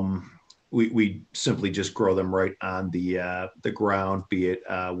 We simply just grow them right on the ground, be it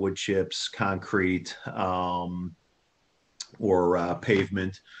wood chips, concrete, or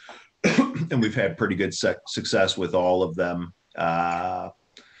pavement. And we've had pretty good success with all of them. But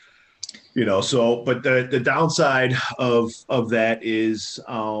the downside of that is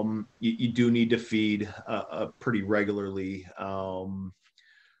you do need to feed pretty regularly.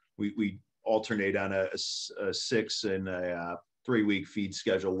 We alternate on a 6 and a 3-week feed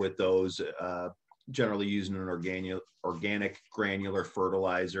schedule with those, generally using an organic granular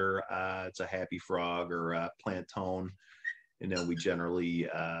fertilizer. It's a Happy Frog or a Plant Tone. And then we generally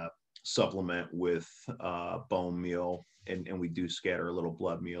supplement with bone meal, and we do scatter a little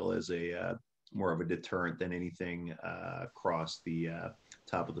blood meal as a more of a deterrent than anything across the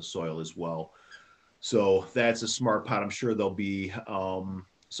top of the soil as well. So that's a smart pot. I'm sure there'll be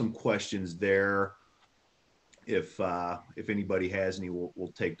some questions there. If anybody has any,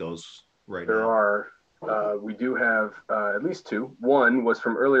 we'll take those right now. There are. We do have at least 2. One was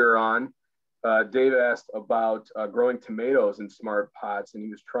from earlier on. Dave asked about growing tomatoes in smart pots, and he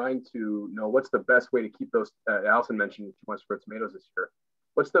was trying to know what's the best way to keep those. Allison mentioned she wants to grow tomatoes this year.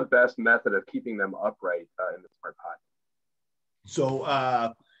 What's the best method of keeping them upright in the smart pot?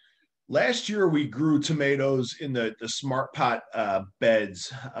 So last year we grew tomatoes in the smart pot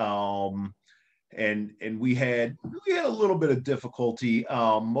beds, and we had a little bit of difficulty.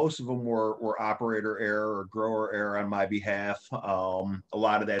 Most of them were operator error or grower error on my behalf. A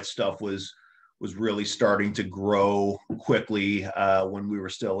lot of that stuff was really starting to grow quickly when we were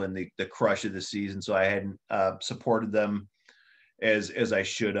still in the crush of the season. So I hadn't supported them as I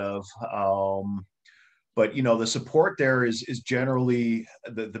should have. But the support there is generally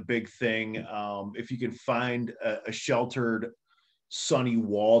the big thing. If you can find a sheltered, sunny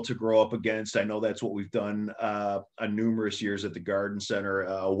wall to grow up against, I know that's what we've done on numerous years at the garden center,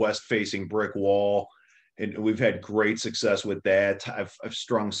 a west-facing brick wall. And we've had great success with that. I've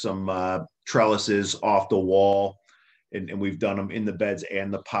strung some trellises off the wall, and we've done them in the beds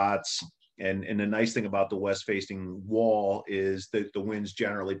and the pots. And the nice thing about the west-facing wall is that the wind's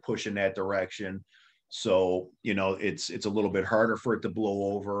generally push in that direction. So, it's a little bit harder for it to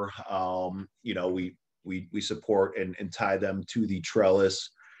blow over. We support and tie them to the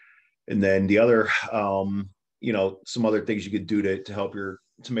trellis. And then the other, some other things you could do to help your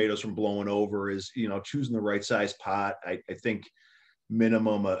tomatoes from blowing over is, choosing the right size pot. I think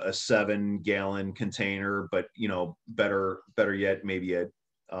minimum a 7-gallon container, but, better yet, maybe a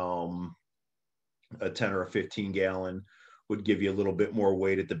 10 or a 15-gallon would give you a little bit more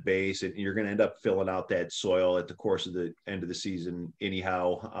weight at the base, and you're going to end up filling out that soil at the course of the end of the season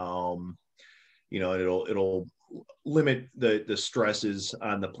anyhow. It'll limit the stresses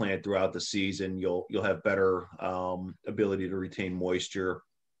on the plant throughout the season. You'll have better ability to retain moisture,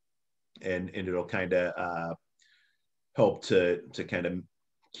 and it'll kind of help to kind of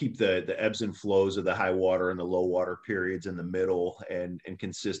keep the ebbs and flows of the high water and the low water periods in the middle, and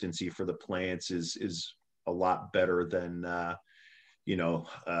consistency for the plants is a lot better than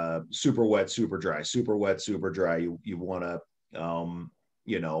super wet, super dry. Super wet, super dry. You want to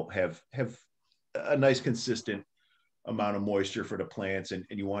have a nice consistent amount of moisture for the plants, and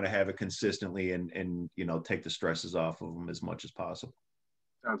you want to have it consistently, and take the stresses off of them as much as possible.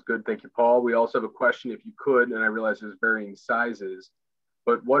 Sounds good. Thank you, Paul. We also have a question, if you could, and I realize there's varying sizes,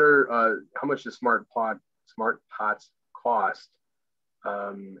 but how much does smart pots cost?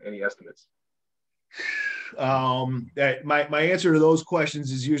 Any estimates? My answer to those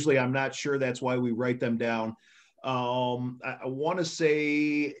questions is usually I'm not sure. That's why we write them down. I want to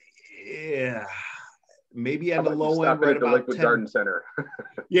say, maybe at the low end, right at the about Lakewood 10. Garden Center.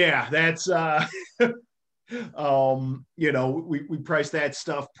 Yeah, that's We priced that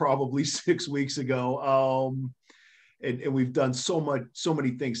stuff probably 6 weeks ago. And we've done so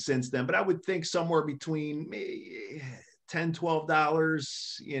many things since then, but I would think somewhere between $10,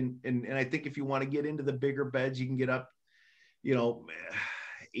 $12. And I think if you want to get into the bigger beds, you can get up,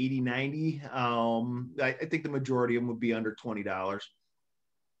 80, 90. I think the majority of them would be under $20.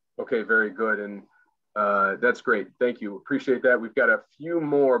 Okay, very good. And that's great. Thank you. Appreciate that. We've got a few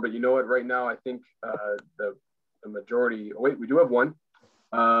more, but you know what? Right now, I think the majority, oh, wait, we do have one.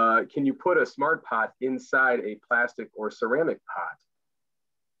 Can you put a smart pot inside a plastic or ceramic pot?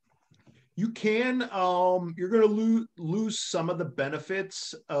 You can. You're going to lose some of the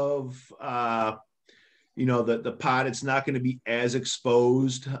benefits of, the pot. It's not going to be as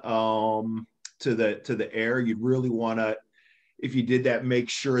exposed to the air. You'd really want to, if you did that, make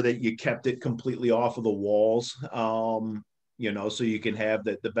sure that you kept it completely off of the walls, so you can have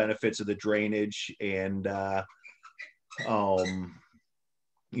the benefits of the drainage and, the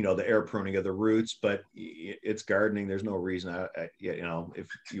air pruning of the roots. But it's gardening. There's no reason, if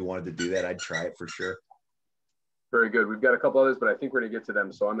you wanted to do that, I'd try it for sure. Very good. We've got a couple others, but I think we're going to get to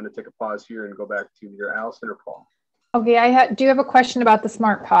them. So I'm going to take a pause here and go back to either Allison or Paul. Okay, do have a question about the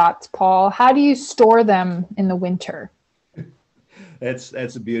smart pots, Paul. How do you store them in the winter? That's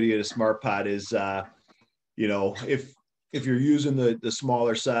the beauty of the smart pot is, if you're using the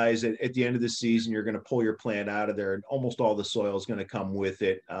smaller size at the end of the season, you're going to pull your plant out of there and almost all the soil is going to come with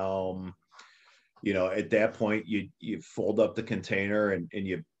it. At that point you fold up the container and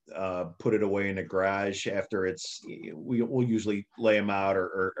you put it away in the garage after we'll usually lay them out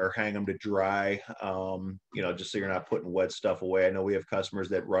or hang them to dry, just so you're not putting wet stuff away. I know we have customers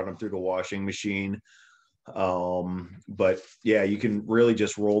that run them through the washing machine. But yeah, you can really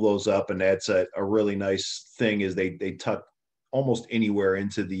just roll those up, and that's a really nice thing is they tuck almost anywhere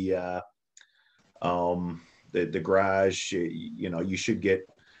into the garage. You should get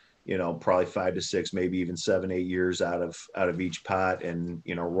probably 5 to 6, maybe even 7, 8 years out of each pot, and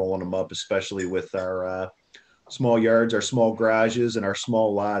rolling them up, especially with our small yards, our small garages, and our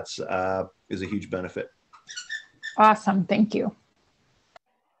small lots, is a huge benefit. Awesome, thank you.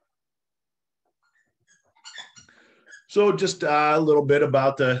 So just a little bit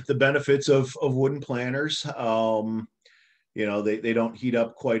about the benefits of wooden planters. They don't heat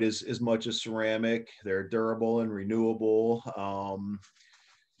up quite as much as ceramic. They're durable and renewable.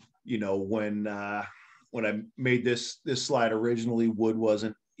 When I made this slide originally, wood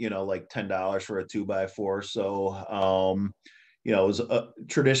wasn't, like $10 for a 2x4. So, it was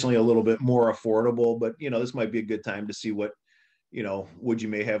traditionally a little bit more affordable, but, this might be a good time to see what, wood you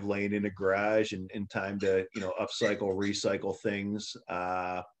may have laying in a garage and time to, upcycle, recycle things,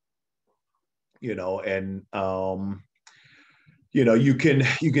 you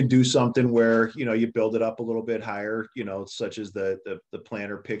can do something where, you build it up a little bit higher, such as the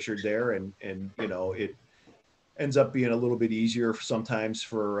planter pictured there. And, it ends up being a little bit easier sometimes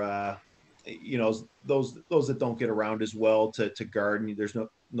for, those that don't get around as well to garden. There's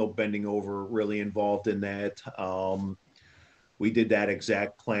no bending over really involved in that. We did that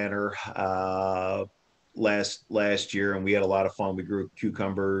exact planter last year, and we had a lot of fun. We grew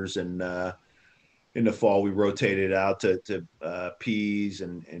cucumbers, and in the fall we rotated out to peas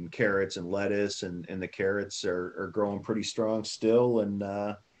and carrots and lettuce, and the carrots are growing pretty strong still. And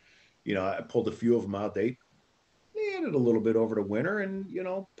I pulled a few of them out. They added a little bit over the winter, and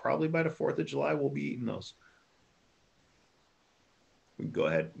probably by the 4th of July we'll be eating those. We can go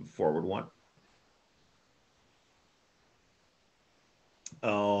ahead and forward one.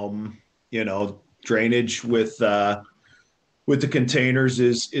 Drainage with the containers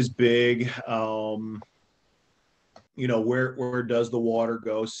is big. Where does the water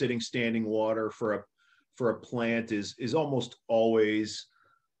go? Standing water for a plant is almost always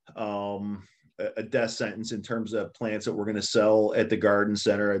a death sentence in terms of plants that we're going to sell at the garden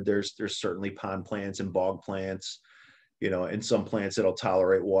center. There's certainly pond plants and bog plants, and some plants that'll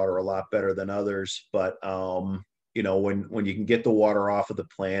tolerate water a lot better than others. But when you can get the water off of the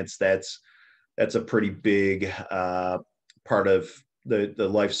plants, that's a pretty big part of the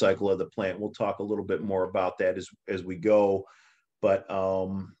life cycle of the plant. We'll talk a little bit more about that as we go, but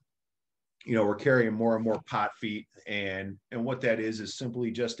we're carrying more and more pot feet, and what that is simply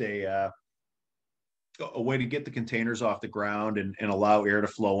just a way to get the containers off the ground and allow air to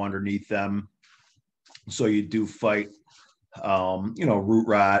flow underneath them. So you do fight root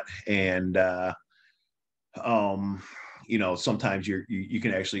rot, and sometimes you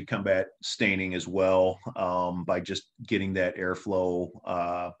can actually combat staining as well, by just getting that airflow,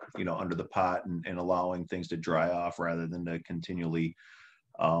 under the pot and allowing things to dry off rather than to continually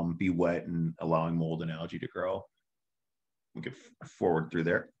be wet and allowing mold and algae to grow. We can forward through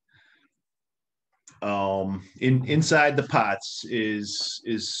there. Inside the pots is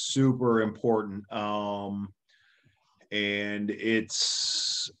super important, and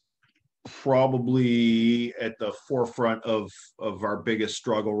it's probably at the forefront of our biggest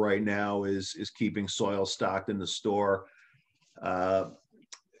struggle right now is keeping soil stocked in the store.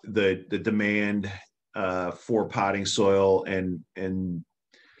 The demand for potting soil and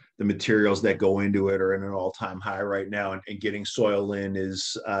the materials that go into it are in an all-time high right now, and getting soil in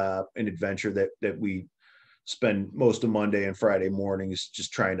is an adventure that we spend most of Monday and Friday mornings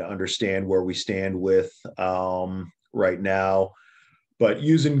just trying to understand where we stand with right now. But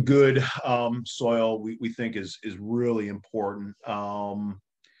using good soil, we think is really important.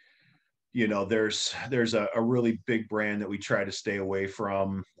 You know, there's a really big brand that we try to stay away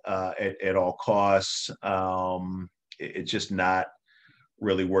from at all costs. It's just not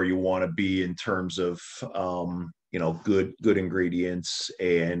really where you want to be in terms of you know, good ingredients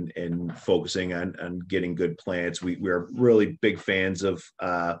and focusing on getting good plants. We're really big fans of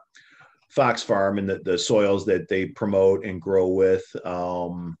Fox Farm and the soils that they promote and grow with.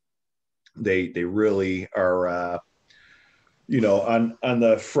 They really are you know, on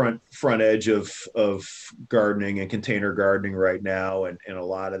the front edge of gardening and container gardening right now, and a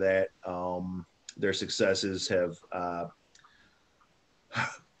lot of that their successes have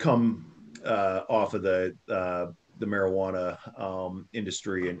come off of the marijuana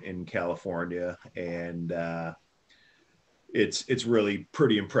industry in California, and it's really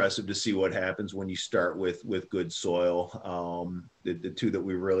pretty impressive to see what happens when you start with good soil. The two that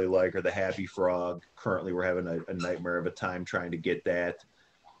we really like are the Happy Frog. Currently, we're having a nightmare of a time trying to get that.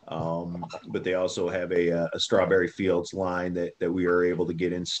 But they also have a Strawberry Fields line that we are able to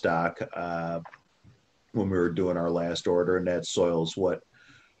get in stock when we were doing our last order, and that soil is what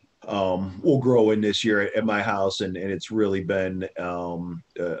we'll grow in this year at my house, and it's really been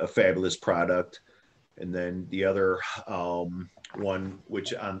a fabulous product. And then the other one,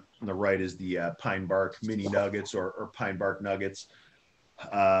 which on the right is the Pine Bark Mini Nuggets or Pine Bark Nuggets.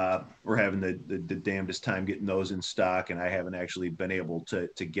 We're having the damnedest time getting those in stock, and I haven't actually been able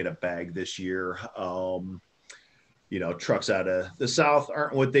to get a bag this year. You know, trucks out of the South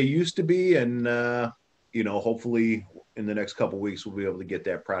aren't what they used to be, and you know, hopefully in the next couple of weeks we'll be able to get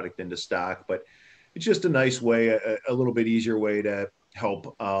that product into stock. But it's just a nice way, a little bit easier way to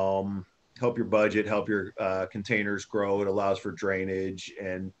help your budget, help your containers grow. It allows for drainage,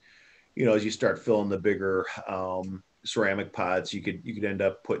 and you know, as you start filling the bigger ceramic pots, you could end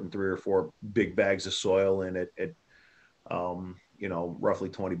up putting 3 or 4 big bags of soil in it at you know, roughly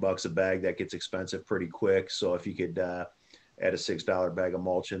 $20 a bag. That gets expensive pretty quick. So if you could add a $6 bag of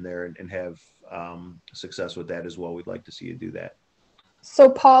mulch in there and have success with that as well, we'd like to see you do that. So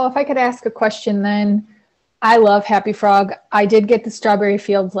Paul, if I could ask a question then. I love Happy Frog. I did get the Strawberry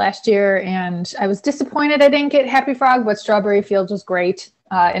Fields last year, and I was disappointed I didn't get Happy Frog, but Strawberry Fields was great,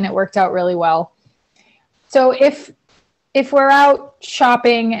 and it worked out really well. So if we're out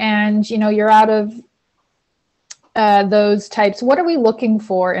shopping and, you know, you're out of those types, what are we looking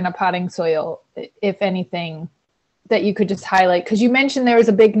for in a potting soil, if anything, that you could just highlight? Because you mentioned there was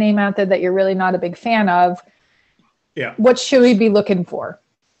a big name out there that you're really not a big fan of. Yeah. What should we be looking for?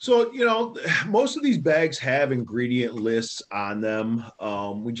 So, you know, most of these bags have ingredient lists on them.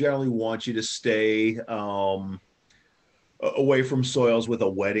 We generally want you to stay away from soils with a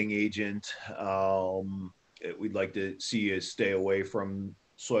wetting agent. We'd like to see you stay away from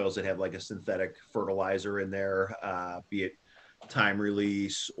soils that have like a synthetic fertilizer in there, be it time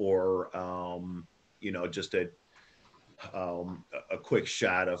release or, you know, just a quick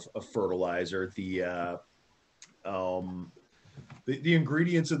shot of fertilizer. The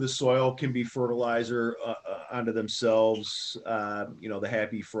ingredients of the soil can be fertilizer onto themselves. You know, the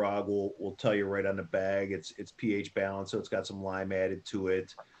Happy Frog will tell you right on the bag it's pH balanced, so it's got some lime added to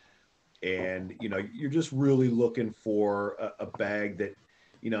it. And you know, you're just really looking for a bag that,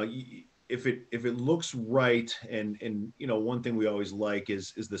 you know, if it looks right, and you know, one thing we always like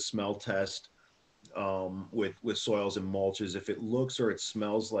is the smell test with soils and mulches. If it looks or it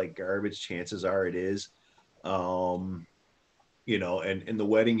smells like garbage, chances are it is. You know, and the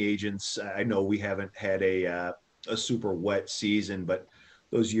wetting agents, I know we haven't had a super wet season, but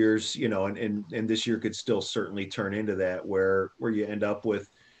those years, you know, and this year could still certainly turn into that, where you end up with,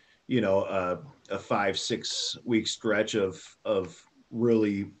 you know, a 5-6 week stretch of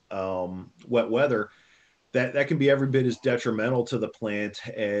really wet weather. That can be every bit as detrimental to the plant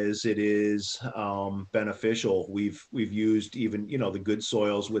as it is beneficial. We've used even, you know, the good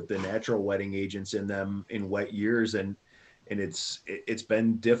soils with the natural wetting agents in them in wet years, and it's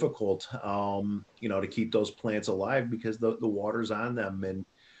been difficult, to keep those plants alive because the water's on them. And,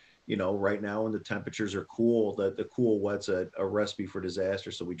 right now when the temperatures are cool, the cool wet's a recipe for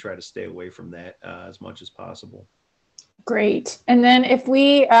disaster. So we try to stay away from that as much as possible. Great. And then if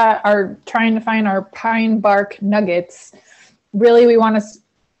we are trying to find our pine bark nuggets, really we want to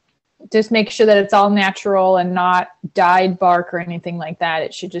just make sure that it's all natural and not dyed bark or anything like that.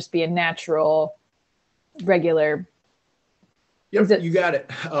 It should just be a natural, regular. Yep, you got it.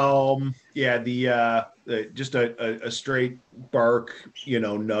 Just a straight bark,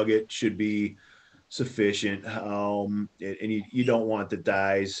 nugget should be sufficient. And you don't want the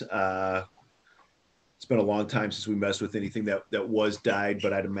dyes. It's been a long time since we messed with anything that was dyed,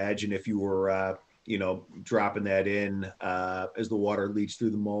 but I'd imagine if you were, dropping that in as the water leached through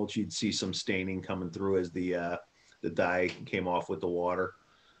the mulch, you'd see some staining coming through as the dye came off with the water.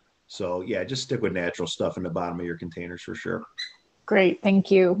 So yeah, just stick with natural stuff in the bottom of your containers for sure. Great,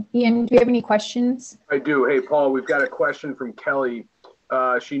 thank you. Ian, do you have any questions? I do. Hey, Paul, we've got a question from Kelly.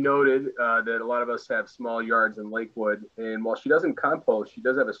 She noted that a lot of us have small yards in Lakewood, and while she doesn't compost, she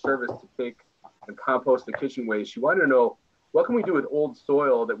does have a service to take and compost the kitchen waste. She wanted to know, what can we do with old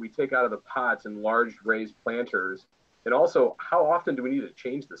soil that we take out of the pots and large raised planters? And also, how often do we need to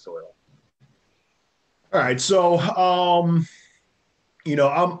change the soil? All right. So, I'm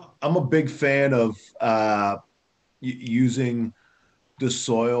a big fan of using the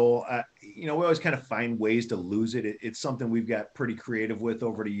soil. We always kind of find ways to lose it. It's something we've got pretty creative with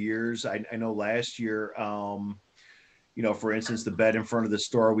over the years. I know last year, for instance, the bed in front of the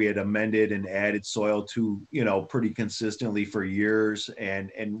store, we had amended and added soil to, pretty consistently for years.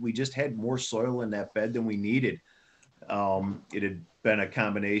 And we just had more soil in that bed than we needed. It had been a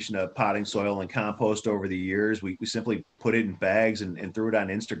combination of potting soil and compost over the years. We simply put it in bags and threw it on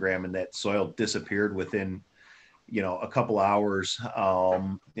Instagram, and that soil disappeared within, a couple hours.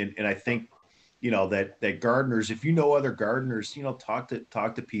 And I think, that gardeners, if other gardeners,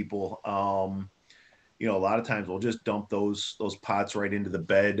 talk to people. A lot of times we'll just dump those pots right into the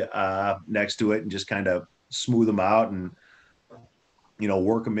bed next to it and just kind of smooth them out and,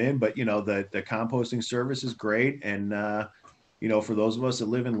 work them in. But, the composting service is great. And, for those of us that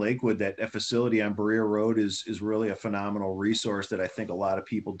live in Lakewood, that facility on Berea Road is really a phenomenal resource that I think a lot of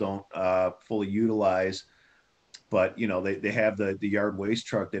people don't fully utilize. But, they have the yard waste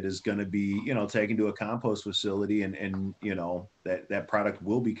truck that is going to be, taken to a compost facility, and that product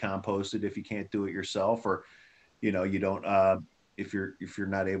will be composted if you can't do it yourself, or, you don't, if you're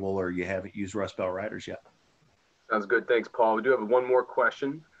not able, or you haven't used Rust Belt Riders yet. Sounds good. Thanks, Paul. We do have one more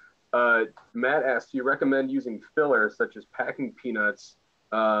question. Matt asked, do you recommend using fillers such as packing peanuts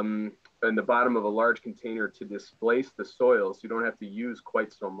in the bottom of a large container to displace the soil so you don't have to use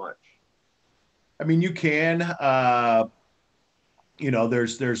quite so much? I mean, you can,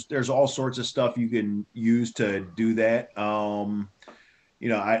 there's all sorts of stuff you can use to do that. I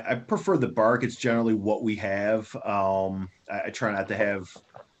prefer the bark. It's generally what we have. I try not to have,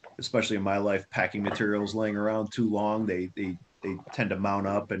 especially in my life, packing materials laying around too long. They tend to mount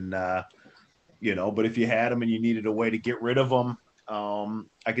up, and, but if you had them and you needed a way to get rid of them,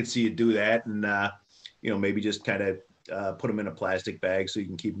 I could see you do that. And, maybe just kind of, put them in a plastic bag so you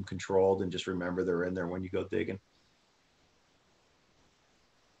can keep them controlled, and just remember they're in there when you go digging.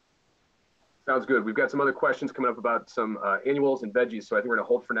 Sounds good. We've got some other questions coming up about some annuals and veggies, so I think we're going to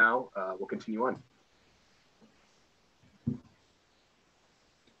hold for now. We'll continue on.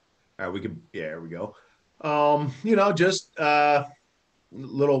 All right, there we go. Just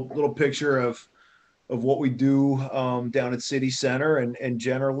little picture of what we do down at City Center, and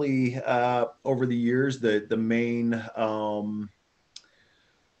generally over the years, the main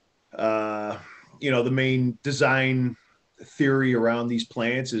the main design theory around these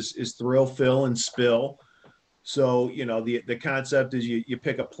plants is thrill, fill, and spill. So the concept is you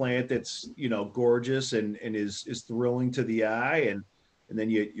pick a plant that's gorgeous and is thrilling to the eye, and then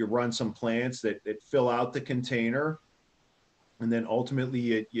you run some plants that fill out the container. And then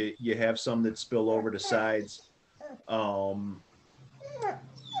ultimately you have some that spill over the sides.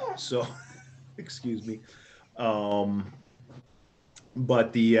 So, excuse me. But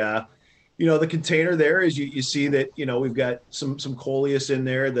the container there is, you see that, we've got some coleus in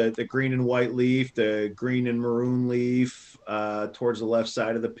there, the green and white leaf, the green and maroon leaf, towards the left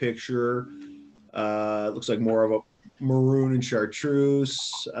side of the picture. Looks like more of a maroon and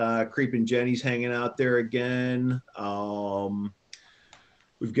chartreuse. Creeping Jenny's hanging out there again.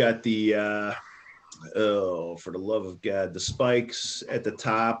 We've got the for the love of God, the spikes at the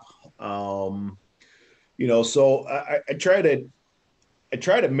top. So I try to I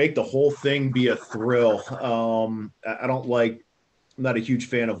try to make the whole thing be a thrill. I'm not a huge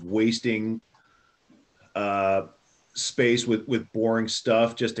fan of wasting space with boring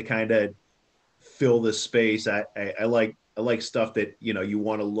stuff just to kind of fill the space. I like stuff that, you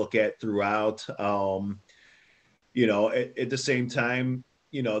want to look at throughout. At the same time,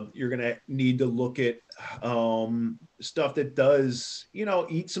 you're going to need to look at stuff that does,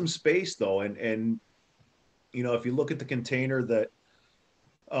 eat some space though. And if you look at the container that,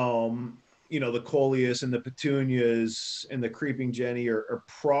 the coleus and the petunias and the creeping jenny are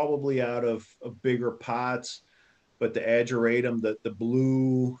probably out of bigger pots, but the ageratum, the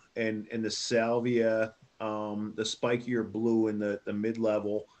blue and the salvia, the spikier blue in the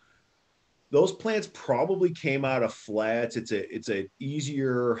mid-level, those plants probably came out of flats. It's a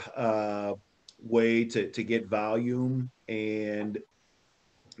easier way to get volume, and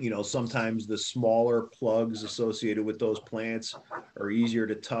sometimes the smaller plugs associated with those plants are easier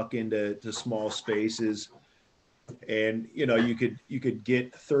to tuck into small spaces. And you could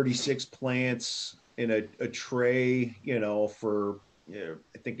get 36 plants in a tray, for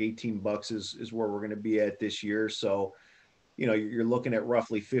I think $18 is where we're going to be at this year. So you're looking at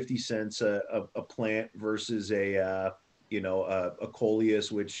roughly 50 cents a plant versus a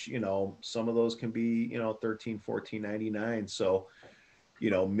coleus, which some of those can be $13-14.99. So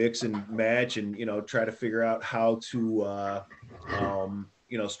mix and match, and try to figure out how to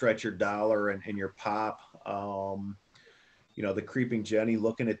stretch your dollar and your pop. The creeping jenny,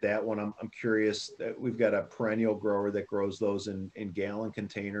 looking at that one, I'm curious. That we've got a perennial grower that grows those in gallon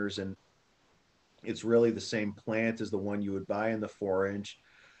containers, and it's really the same plant as the one you would buy in the 4-inch.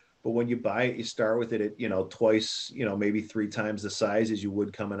 But when you buy it, you start with it at twice, maybe 3 times the size as you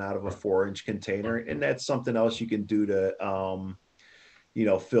would coming out of a 4-inch container. And that's something else you can do to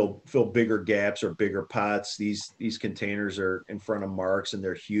fill bigger gaps or bigger pots. These containers are in front of Mark's and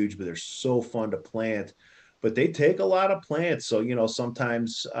they're huge, but they're so fun to plant. But they take a lot of plants. So,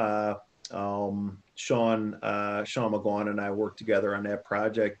 sometimes Sean McGaughan and I work together on that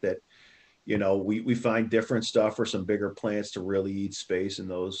project that, we find different stuff for some bigger plants to really eat space in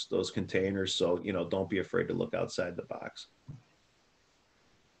those containers. So, don't be afraid to look outside the box.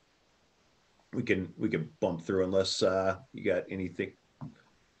 We can bump through unless you got anything.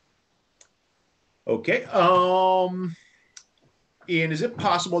 Okay. Ian, is it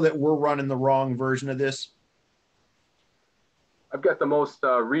possible that we're running the wrong version of this? I've got the most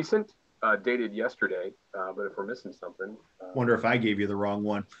recent, dated yesterday, but if we're missing something. Wonder if I gave you the wrong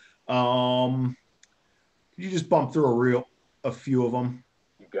one. Could you just bump through a few of them?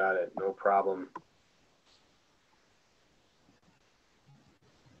 You got it. No problem.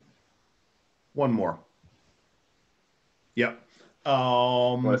 One more. Yep. You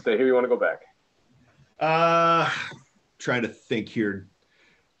want to stay here? You want to go back? Trying to think here.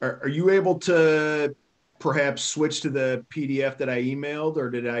 Are you able to perhaps switch to the PDF that I emailed,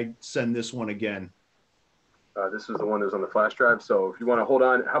 or did I send this one again? This is the one that was on the flash drive. So if you want to hold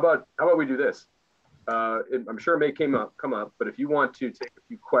on, how about we do this? I'm sure it may come up, but if you want to take a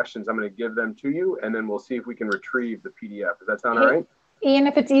few questions, I'm going to give them to you, and then we'll see if we can retrieve the PDF. Does that sound all right? Ian,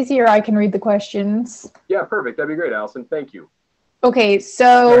 if it's easier, I can read the questions. Yeah, perfect. That'd be great, Allison. Thank you. Okay,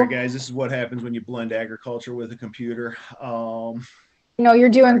 so... Sorry, guys. This is what happens when you blend agriculture with a computer. No, you're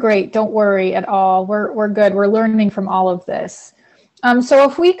doing great. Don't worry at all. We're good. We're learning from all of this. So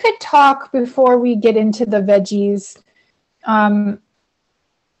if we could talk before we get into the veggies, are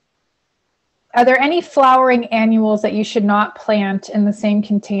there any flowering annuals that you should not plant in the same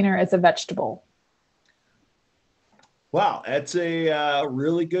container as a vegetable? Wow, that's a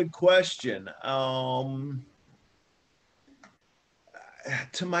really good question.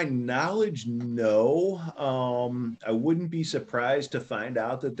 To my knowledge, no. I wouldn't be surprised to find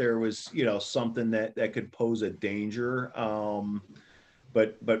out that there was, something that could pose a danger.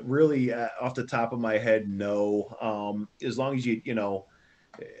 But really, off the top of my head, no. As long as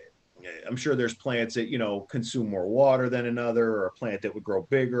I'm sure there's plants that, consume more water than another, or a plant that would grow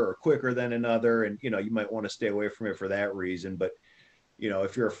bigger or quicker than another. And, you might want to stay away from it for that reason. But,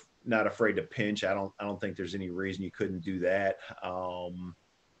 if you're not afraid to pinch, I don't think there's any reason you couldn't do that. I'm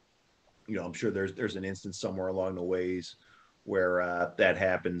sure there's an instance somewhere along the ways where that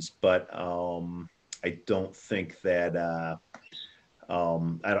happens, but I don't think that I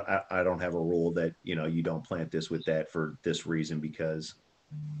don't have a rule that you don't plant this with that for this reason, because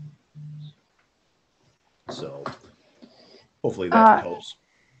so hopefully that helps.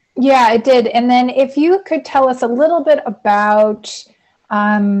 Yeah, it did. And then if you could tell us a little bit about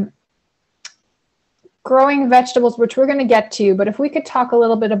growing vegetables, which we're going to get to, but if we could talk a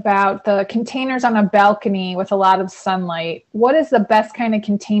little bit about the containers on a balcony with a lot of sunlight, what is the best kind of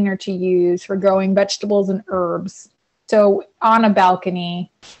container to use for growing vegetables and herbs? So on a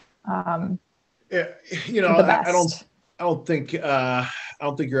balcony, Yeah, you know, I don't think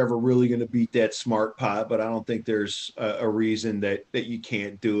you're ever really going to beat that smart pot, but I don't think there's a reason that you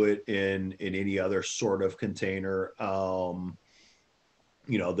can't do it in any other sort of container.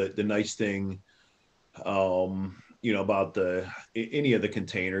 You know, the nice thing, you know, about any of the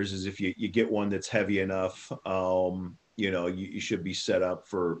containers is if you get one that's heavy enough, you know, you should be set up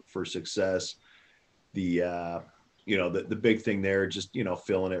for success. The you know, the big thing there, just, you know,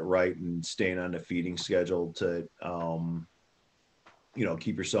 filling it right and staying on the feeding schedule to, you know,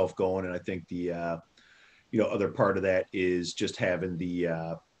 keep yourself going. And I think you know, other part of that is just having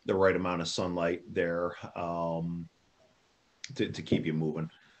the right amount of sunlight there, to keep you moving.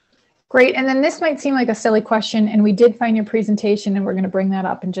 Great. And then this might seem like a silly question, and we did find your presentation, and we're going to bring that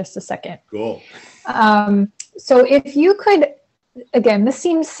up in just a second. Cool. So if you could, again, this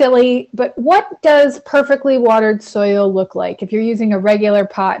seems silly, but what does perfectly watered soil look like if you're using a regular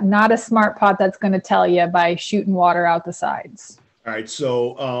pot, not a smart pot that's going to tell you by shooting water out the sides? All right.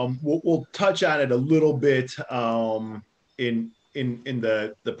 So we'll touch on it a little bit in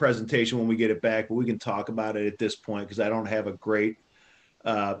the presentation when we get it back, but we can talk about it at this point because I don't have a great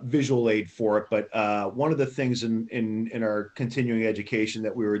visual aid for it. But one of the things in our continuing education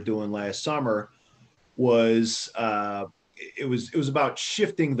that we were doing last summer was it was about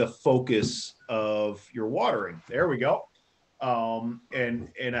shifting the focus of your watering. There we go.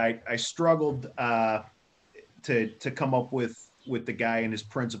 And I struggled to come up with the guy and his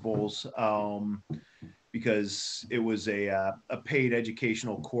principles, because it was a paid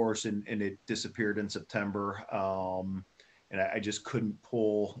educational course and it disappeared in September. And I just couldn't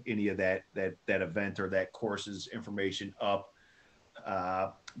pull any of that event or that course's information up.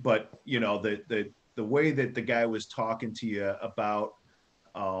 But you know, the way that the guy was talking to you about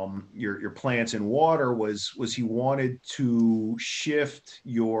your plants and water was he wanted to shift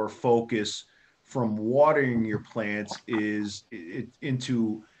your focus from watering your plants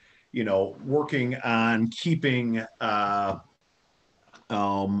into, you know, working on keeping water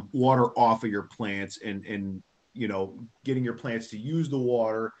off of your plants and you know, getting your plants to use the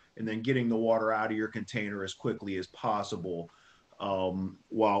water and then getting the water out of your container as quickly as possible,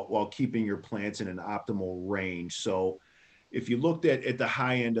 while keeping your plants in an optimal range. So if you looked at the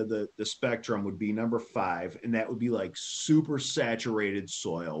high end of the spectrum would be number 5, and that would be like super saturated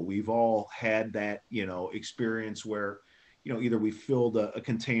soil. We've all had that, you know, experience where, you know, either we filled a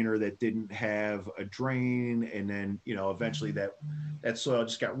container that didn't have a drain, and then, you know, eventually that soil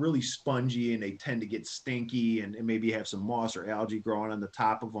just got really spongy and they tend to get stinky and maybe have some moss or algae growing on the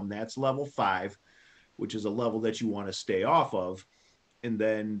top of them. That's level 5, which is a level that you want to stay off of. And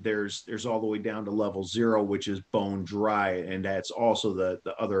then there's all the way down to level 0, which is bone dry. And that's also the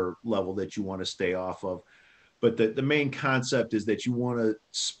other level that you want to stay off of. But the main concept is that you want to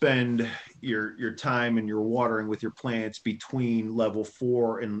spend your time and your watering with your plants between level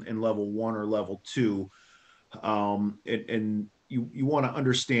 4 and level 1 or level 2. And you want to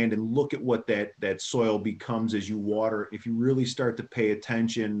understand and look at what that soil becomes as you water. If you really start to pay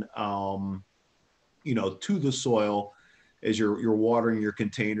attention, you know, to the soil as you're watering your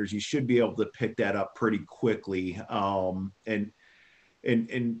containers, you should be able to pick that up pretty quickly. And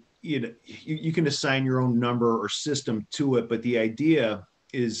you know, you can assign your own number or system to it, but the idea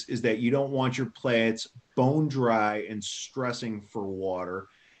is that you don't want your plants bone dry and stressing for water,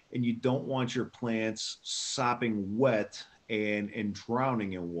 and you don't want your plants sopping wet and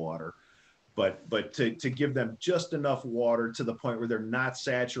drowning in water. But to give them just enough water to the point where they're not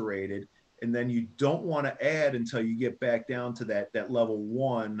saturated, and then you don't want to add until you get back down to that level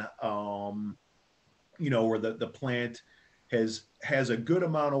 1, you know, where the plant has a good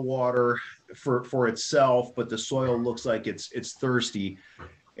amount of water for itself, but the soil looks like it's thirsty.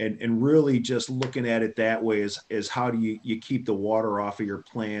 And really just looking at it that way is how do you keep the water off of your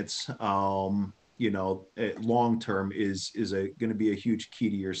plants, you know, long term is going to be a huge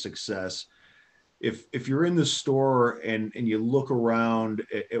key to your success. If you're in the store and you look around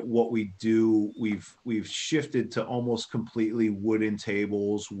at what we do, we've shifted to almost completely wooden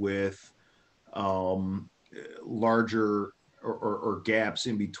tables with larger or gaps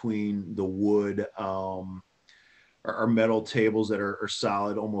in between the wood. Our metal tables that are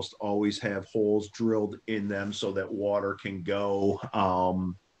solid almost always have holes drilled in them so that water can go,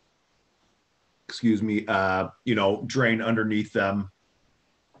 you know, drain underneath them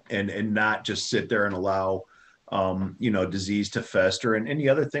and not just sit there and allow disease to fester. And the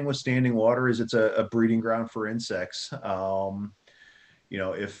other thing with standing water is it's a breeding ground for insects.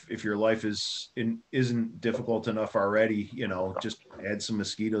 If your life isn't difficult enough already, just add some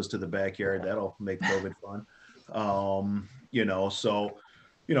mosquitoes to the backyard. That'll make COVID fun.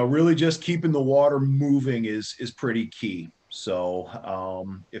 Really just keeping the water moving is pretty key.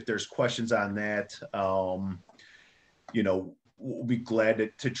 So if there's questions on that, we'll be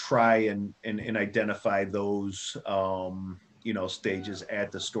glad to try and identify those, stages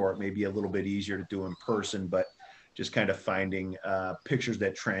at the store. It may be a little bit easier to do in person, but just kind of finding pictures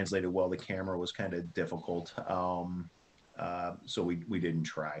that translated well. The camera was kind of difficult. So we didn't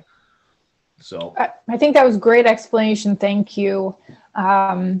try. So I think that was great explanation. Thank you.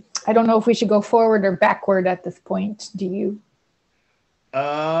 I don't know if we should go forward or backward at this point. Do you? Go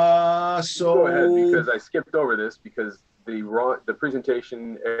ahead, because I skipped over this because the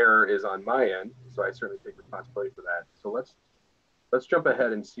presentation error is on my end, so I certainly take responsibility for that. So let's jump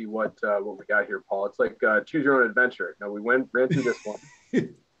ahead and see what we got here, Paul. It's like choose your own adventure. Now we ran through this one.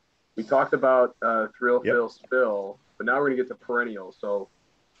 We talked about thrill, yep. fill, spill, but now we're gonna get to perennials. So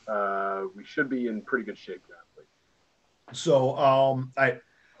we should be in pretty good shape now. So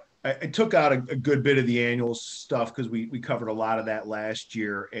I took out a good bit of the annual stuff because we covered a lot of that last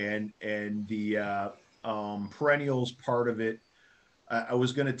year, and the perennials part of it I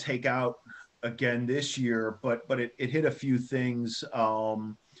was going to take out again this year, but it hit a few things.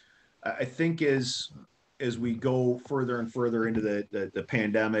 I think as we go further and further into the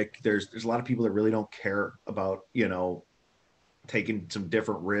pandemic, there's a lot of people that really don't care about taking some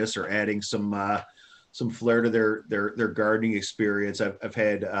different risks or adding some flair to their gardening experience. I've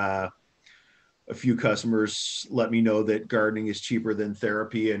had a few customers let me know that gardening is cheaper than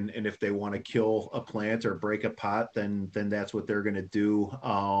therapy, and if they want to kill a plant or break a pot, then that's what they're going to do.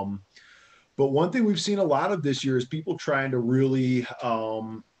 But one thing we've seen a lot of this year is people trying to really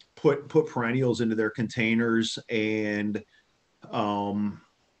put perennials into their containers, and either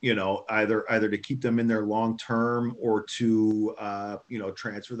to keep them in there long term or to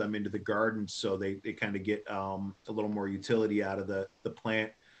transfer them into the garden, so they kind of get a little more utility out of the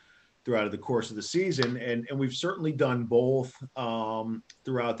plant throughout the course of the season. And we've certainly done both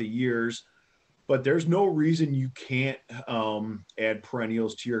throughout the years, but there's no reason you can't add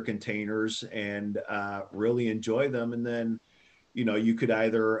perennials to your containers and really enjoy them. And then you could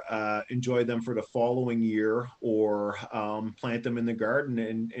either enjoy them for the following year or plant them in the garden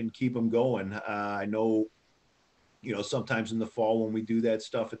and keep them going. I know, sometimes in the fall when we do that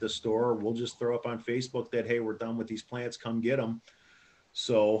stuff at the store, we'll just throw up on Facebook that, hey, we're done with these plants, come get them.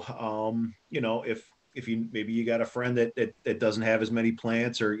 So, if you got a friend that doesn't have as many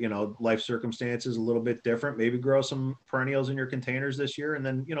plants, or, life circumstances a little bit different, maybe grow some perennials in your containers this year and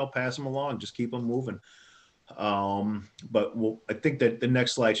then, pass them along, just keep them moving. But I think that the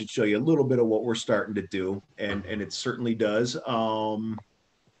next slide should show you a little bit of what we're starting to do, and it certainly does.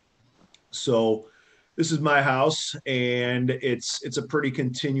 So this is my house, and it's a pretty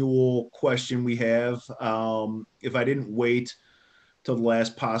continual question we have. If I didn't wait till the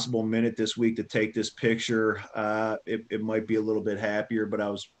last possible minute this week to take this picture, it might be a little bit happier, but I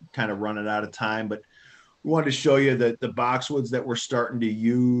was kind of running out of time. But we wanted to show you the boxwoods that we're starting to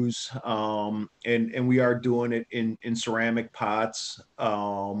use, and we are doing it in ceramic pots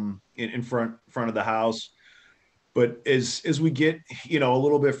in front of the house. But as we get a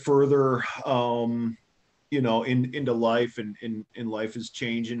little bit further into life, and life is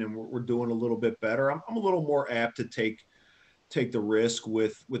changing, and we're doing a little bit better, I'm a little more apt to take the risk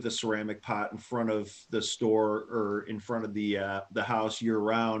with a ceramic pot in front of the store or in front of the house year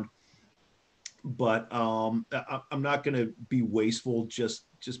round. But I'm not going to be wasteful just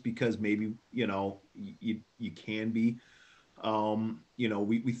because maybe you can be.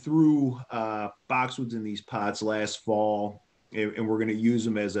 We threw boxwoods in these pots last fall, and we're going to use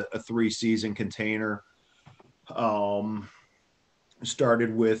them as a 3-season container.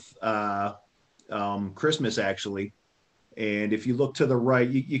 Started with Christmas, actually. And if you look to the right,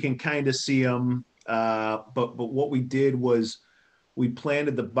 you can kind of see them. But what we did was we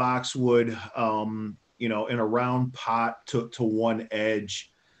planted the boxwood, in a round pot to one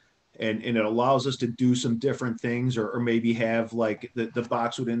edge, and it allows us to do some different things, or maybe have like the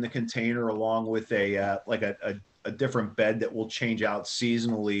boxwood in the container along with a different bed that will change out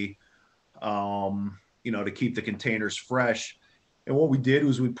seasonally, to keep the containers fresh. And what we did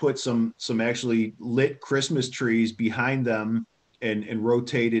was we put some actually lit Christmas trees behind them and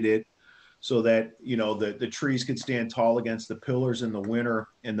rotated it so that, the trees could stand tall against the pillars in the winter,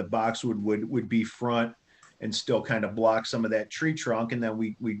 and the boxwood would be front and still kind of block some of that tree trunk. And then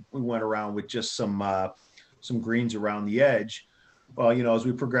we went around with just some some greens around the edge. Well, as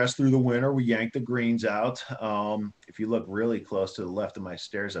we progress through the winter, we yank the greens out. If you look really close to the left of my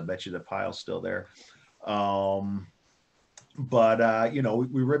stairs, I bet you the pile's still there. Um, but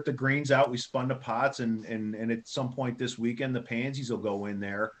we ripped the greens out, we spun the pots, and at some point this weekend the pansies will go in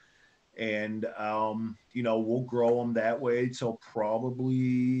there, and we'll grow them that way till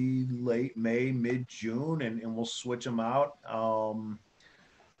probably late May, mid-June, and we'll switch them out.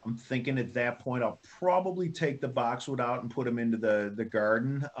 I'm thinking at that point I'll probably take the boxwood out and put them into the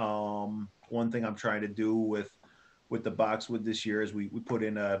garden. One thing I'm trying to do with the boxwood this year is we put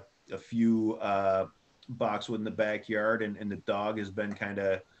in a few boxwood in the backyard, and the dog has been kind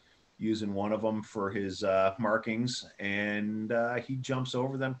of using one of them for his markings, and he jumps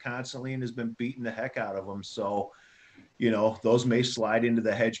over them constantly and has been beating the heck out of them. So those may slide into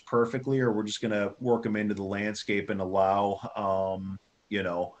the hedge perfectly, or we're just going to work them into the landscape and allow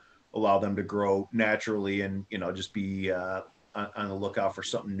them to grow naturally, and just be on the lookout for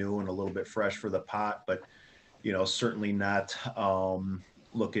something new and a little bit fresh for the pot. But certainly not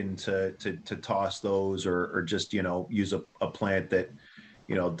looking to toss those, or just use a plant that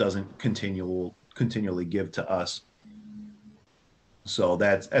doesn't continually give to us. So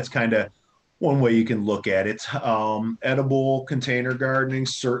that's kind of one way you can look at it. Edible container gardening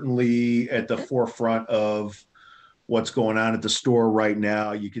certainly at the forefront of what's going on at the store right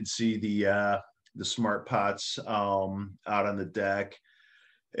now. You can see the smart pots out on the deck,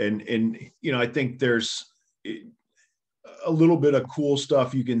 and I think there's a little bit of cool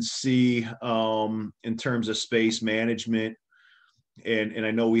stuff you can see in terms of space management. And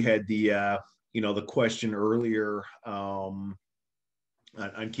I know we had the question earlier on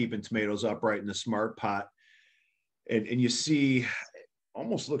keeping tomatoes upright in the smart pot, and you see,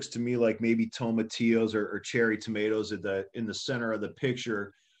 almost looks to me like maybe tomatillos or cherry tomatoes in the center of the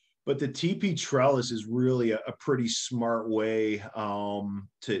picture. But the TP trellis is really a pretty smart way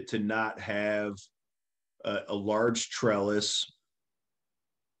to not have a large trellis,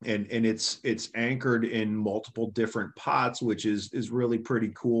 and it's anchored in multiple different pots, which is really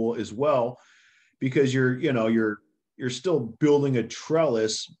pretty cool as well, because you're still building a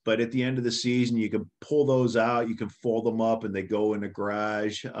trellis, but at the end of the season you can pull those out, you can fold them up, and they go in the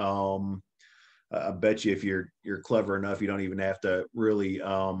garage. I bet you if you're clever enough, you don't even have to really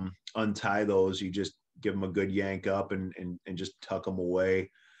untie those. You just give them a good yank up and just tuck them away.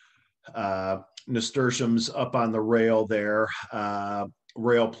 Nasturtiums up on the rail there.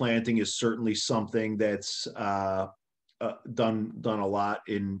 Rail planting is certainly something that's done a lot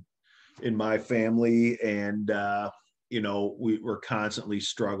in my family, and we're constantly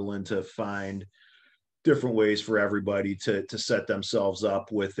struggling to find different ways for everybody to set themselves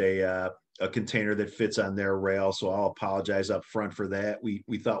up with a container that fits on their rail. So I'll apologize up front for that. We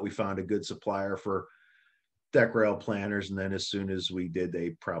thought we found a good supplier for deck rail planters, and then as soon as we did, they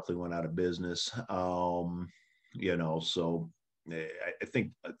promptly went out of business. So I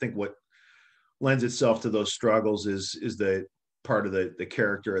think what lends itself to those struggles is the part of the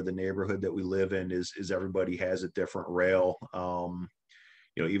character of the neighborhood that we live in is everybody has a different rail.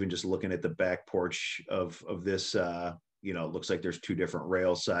 Even just looking at the back porch of this, it looks like there's two different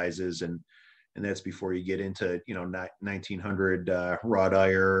rail sizes, and that's before you get into 1900 wrought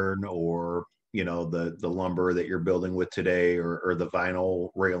iron, or the lumber that you're building with today, or the vinyl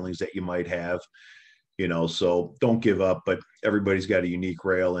railings that you might have. So don't give up, but everybody's got a unique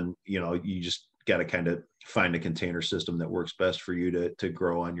rail, and you just got to kind of find a container system that works best for you to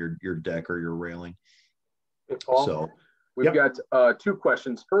grow on your deck or your railing. Hey, Paul, so we've got two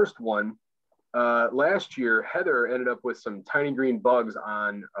questions. First one, last year Heather ended up with some tiny green bugs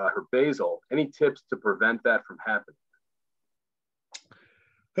on her basil. Any tips to prevent that from happening?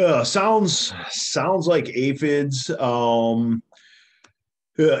 Sounds like aphids.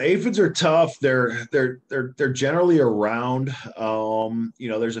 Aphids are tough. They're generally around.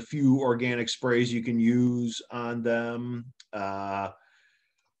 There's a few organic sprays you can use on them.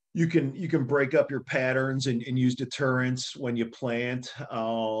 You can break up your patterns and use deterrents when you plant,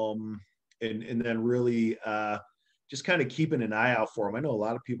 and then really just kind of keeping an eye out for them. I know a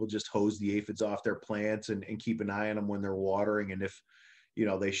lot of people just hose the aphids off their plants and keep an eye on them when they're watering, and if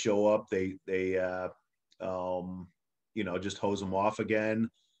they show up, they just hose them off again.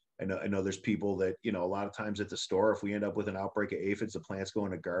 I know there's people that, a lot of times at the store, if we end up with an outbreak of aphids, the plants go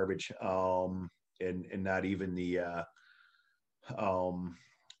into garbage, and not even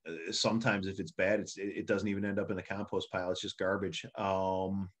sometimes if it's bad, it doesn't even end up in the compost pile. It's just garbage,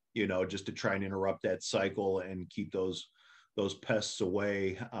 just to try and interrupt that cycle and keep those pests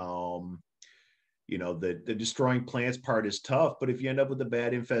away. The destroying plants part is tough, but if you end up with a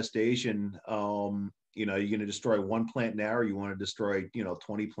bad infestation, you know, you're going to destroy one plant now, or you want to destroy, you know,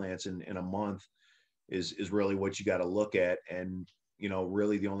 20 plants in a month is really what you got to look at. And, you know,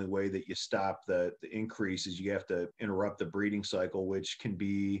 really the only way that you stop the increase is you have to interrupt the breeding cycle, which can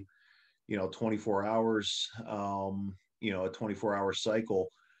be, you know, 24 hours, you know, a 24-hour cycle.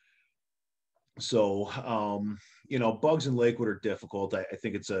 So, you know, bugs in Lakewood are difficult. I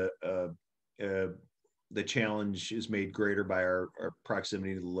think it's the challenge is made greater by our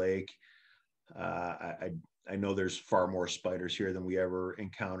proximity to the lake. I know there's far more spiders here than we ever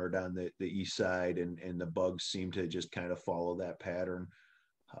encountered on the east side, and the bugs seem to just kind of follow that pattern.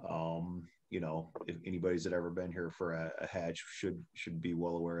 You know, if anybody's that ever been here for a hatch should be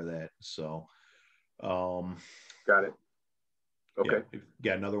well aware of that. So, got it. Okay. Yeah, if you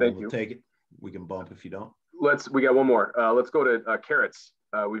got another Thank one, we'll take it. We can bump if you don't. We got one more. Let's go to carrots.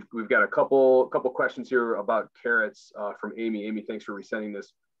 We've got a couple questions here about carrots from Amy. Amy, thanks for resending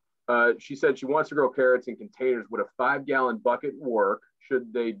this. She said she wants to grow carrots in containers. Would a 5-gallon bucket work?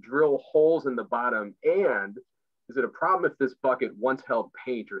 Should they drill holes in the bottom? And is it a problem if this bucket once held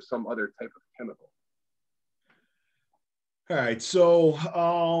paint or some other type of chemical? All right. So,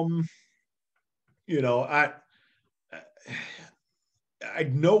 you know, I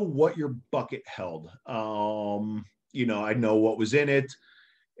know what your bucket held. You know, I know what was in it,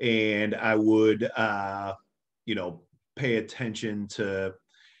 and I would, you know, pay attention to,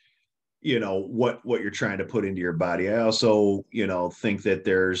 you know, what you're trying to put into your body. I also, you know, think that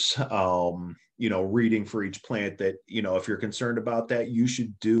there's, you know, reading for each plant that, you know, if you're concerned about that, you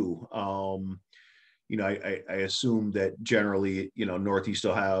should do. You know, I assume that generally, you know, Northeast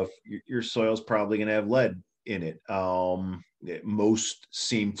Ohio, your soil's probably going to have lead in it. Most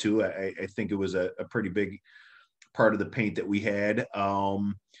seem to. I think it was a pretty big part of the paint that we had.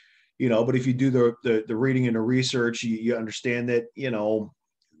 You know, but if you do the reading and the research, you understand that, you know,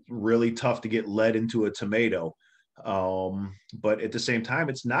 really tough to get lead into a tomato. But at the same time,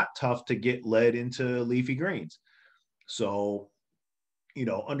 it's not tough to get lead into leafy greens. So, you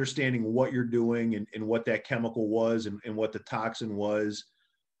know, understanding what you're doing and what that chemical was and what the toxin was,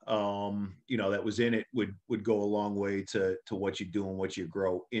 you know, that was in it would go a long way to what you do and what you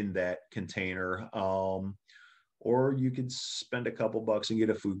grow in that container. Or you could spend a couple bucks and get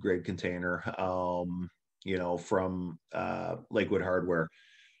a food grade container, you know, from Lakewood Hardware.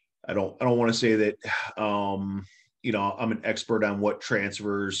 I don't want to say that, you know, I'm an expert on what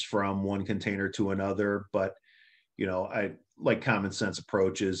transfers from one container to another, but, you know, I like common sense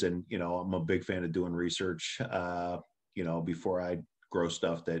approaches, and, you know, I'm a big fan of doing research, you know, before I grow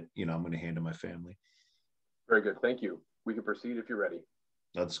stuff that, you know, I'm going to hand to my family. Very good. Thank you. We can proceed if you're ready.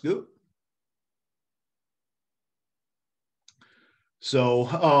 Let's go. So,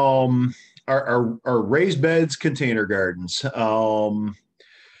 our raised beds container gardens,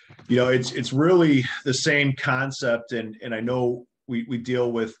 you know, it's really the same concept, and I know we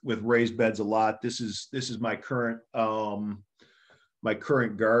deal with raised beds a lot. This is my current garden.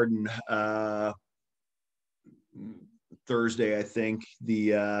 Thursday, I think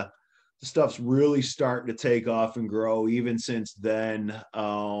the stuff's really starting to take off and grow even since then.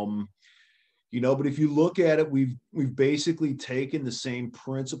 You know, but if you look at it, we've basically taken the same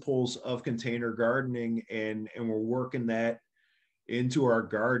principles of container gardening and we're working that into our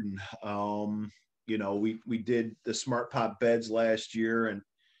garden. You know, we did the smart pot beds last year,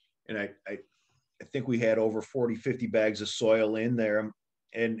 and I think we had over 40-50 bags of soil in there,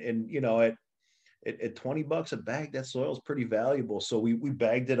 and you know, at $20 a bag, that soil is pretty valuable. So we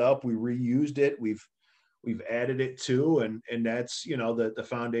bagged it up, we reused it, we've added it to, and that's, you know, the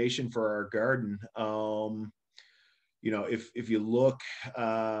foundation for our garden. You know, if you look,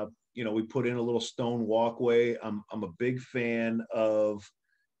 you know, we put in a little stone walkway. I'm a big fan of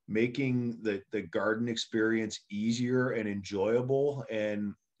making the garden experience easier and enjoyable.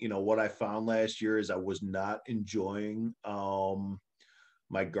 And, you know, what I found last year is I was not enjoying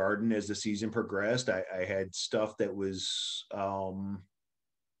my garden as the season progressed. I had stuff that was,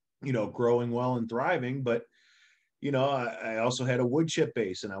 you know, growing well and thriving, but, you know, I also had a wood chip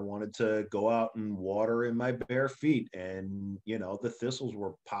base, and I wanted to go out and water in my bare feet, and, you know, the thistles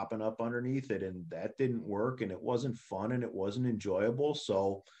were popping up underneath it, and that didn't work, and it wasn't fun, and it wasn't enjoyable.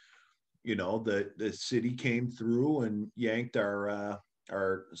 So, you know, the city came through and yanked a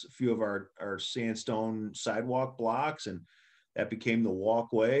few of our sandstone sidewalk blocks, and that became the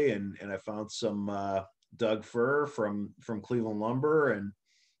walkway. And I found some Doug fir from Cleveland Lumber, and,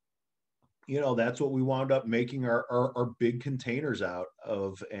 you know, that's what we wound up making our big containers out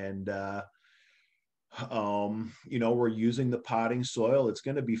of. And We're using the potting soil. It's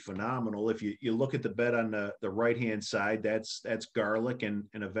going to be phenomenal. If you look at the bed on the right-hand side, that's garlic. And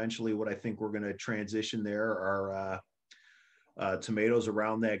eventually what I think we're going to transition there are tomatoes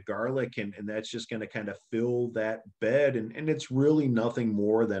around that garlic. And that's just going to kind of fill that bed. And it's really nothing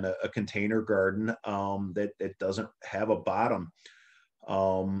more than a container garden that doesn't have a bottom.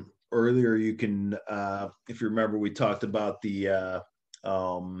 Earlier, you can, if you remember, we talked about the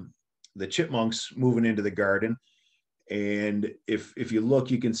chipmunks moving into the garden. And if you look,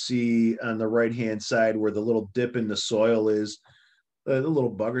 you can see on the right hand side where the little dip in the soil is, the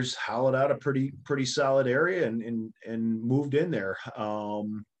little buggers hollowed out a pretty solid area and moved in there.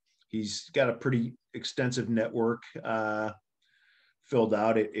 He's got a pretty extensive network filled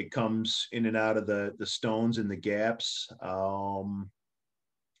out. It comes in and out of the stones and the gaps.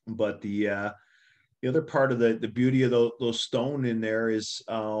 But the other part of the beauty of those stone in there is,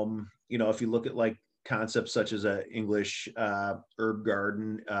 if you look at like concepts such as a English herb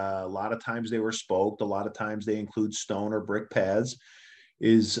garden, a lot of times they were spoked, a lot of times they include stone or brick paths.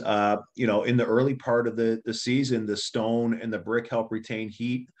 Is in the early part of the season, the stone and the brick help retain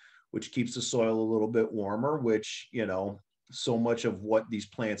heat, which keeps the soil a little bit warmer, which so much of what these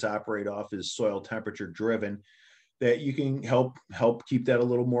plants operate off is soil temperature driven, that you can help keep that a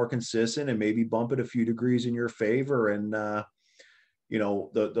little more consistent and maybe bump it a few degrees in your favor. And the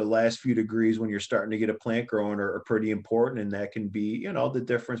last few degrees when you're starting to get a plant growing are pretty important, and that can be the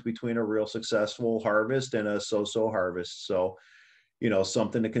difference between a real successful harvest and a so-so harvest. So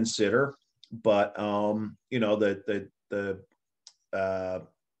something to consider. But the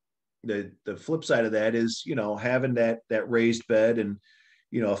flip side of that is having that raised bed and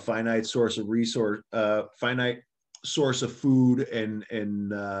a finite source of food and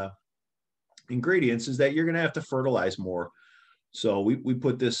ingredients, is that you're going to have to fertilize more. So we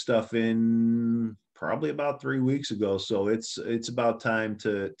put this stuff in probably about 3 weeks ago. So it's about time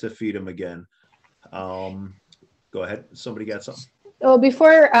to feed them again. Go ahead. Somebody got something? Well,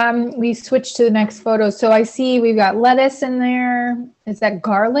 before we switch to the next photo, so I see we've got lettuce in there. Is that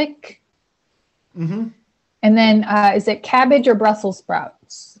garlic? Mm-hmm. And then is it cabbage or Brussels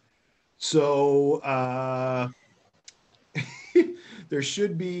sprouts? So there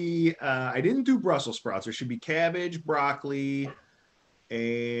should be, I didn't do Brussels sprouts. There should be cabbage, broccoli,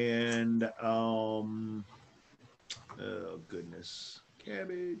 and oh goodness,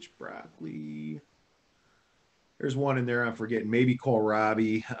 cabbage, broccoli. There's one in there I'm forgetting. Maybe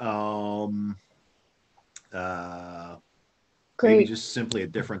kohlrabi. Maybe just simply a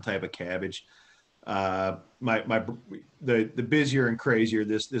different type of cabbage. The busier and crazier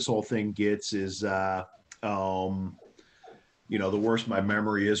this whole thing gets is the worse my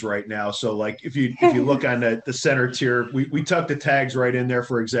memory is right now. So like if you look on the center tier, we tuck the tags right in there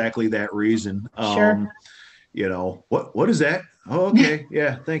for exactly that reason. Sure. What is that? Oh, okay.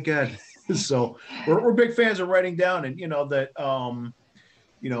 Yeah, thank God. So we're big fans of writing down, and that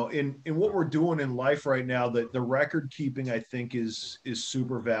in what we're doing in life right now, that the record keeping, I think, is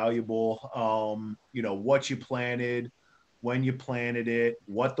super valuable. What you planted, when you planted it,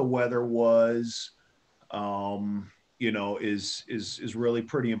 what the weather was, is really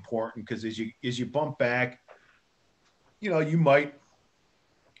pretty important, because as you bump back, you might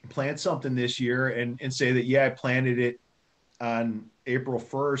plant something this year and say that, yeah, I planted it on April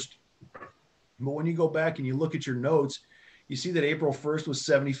 1st. But when you go back and you look at your notes, you see that April 1st was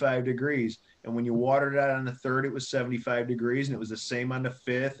 75 degrees. And when you watered it out on the 3rd, it was 75 degrees. And it was the same on the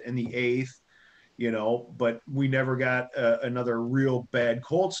 5th and the 8th, but we never got another real bad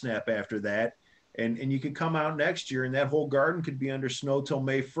cold snap after that. And you could come out next year and that whole garden could be under snow till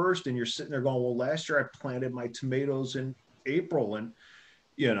May 1st. And you're sitting there going, well, last year I planted my tomatoes in April. And,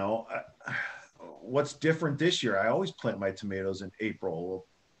 what's different this year? I always plant my tomatoes in April. Well,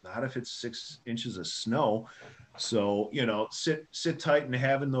 not if it's 6 inches of snow. So, sit tight, and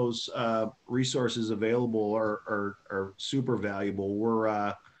having those resources available are super valuable.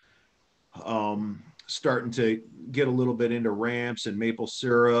 We're starting to get a little bit into ramps and maple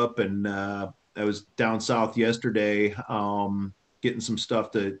syrup. And I was down south yesterday getting some stuff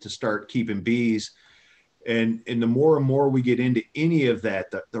to start keeping bees. And the more and more we get into any of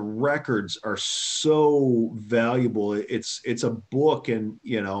that, the records are so valuable. It's a book. And,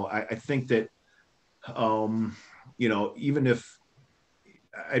 I think that, even if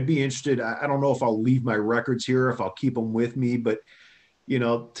I'd be interested, I don't know if I'll leave my records here, if I'll keep them with me, but,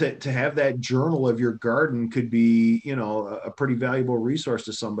 to have that journal of your garden could be, a pretty valuable resource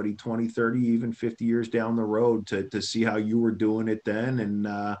to somebody 20, 30, even 50 years down the road to see how you were doing it then. And,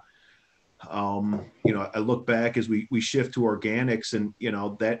 I look back as we shift to organics, and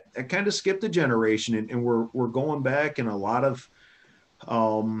that kind of skipped a generation, and we're going back, and a lot of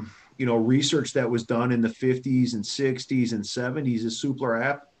research that was done in the 50s and 60s and 70s is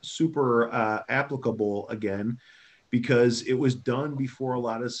super applicable again, because it was done before a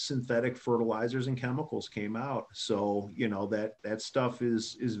lot of synthetic fertilizers and chemicals came out. So that stuff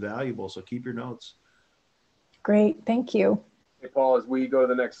is valuable. So keep your notes. Great, thank you. Hey, Paul, as we go to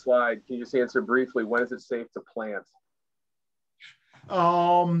the next slide, can you just answer briefly, when is it safe to plant?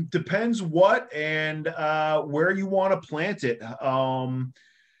 Depends what and where you want to plant it. All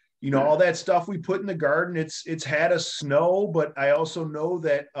that stuff we put in the garden, it's had a snow, but I also know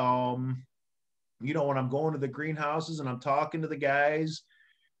that when I'm going to the greenhouses and I'm talking to the guys,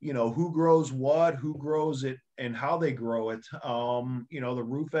 who grows what, who grows it, and how they grow it. The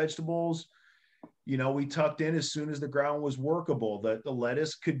root vegetables, we tucked in as soon as the ground was workable. The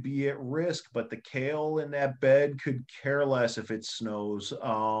lettuce could be at risk, but the kale in that bed could care less if it snows.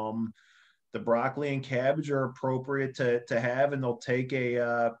 The broccoli and cabbage are appropriate to have, and they'll take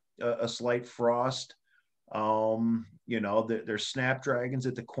a slight frost. There's snapdragons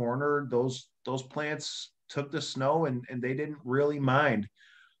at the corner. Those plants took the snow and they didn't really mind.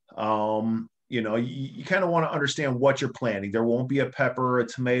 You kind of want to understand what you're planting. There won't be a pepper, a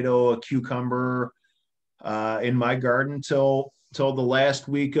tomato, a cucumber in my garden till the last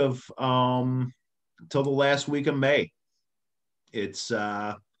week of May. It's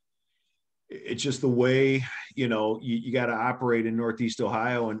just the way you got to operate in Northeast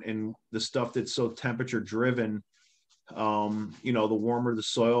Ohio, and the stuff that's so temperature driven. The warmer the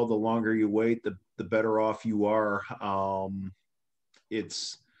soil, the longer you wait, the better off you are.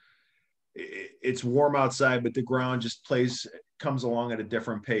 It's warm outside, but the ground just comes along at a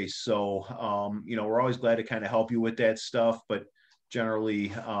different pace. So, we're always glad to kind of help you with that stuff, but generally,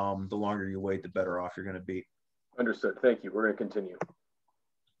 the longer you wait, the better off you're going to be. Understood. Thank you. We're going to continue.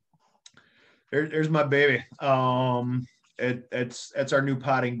 There's my baby. That's our new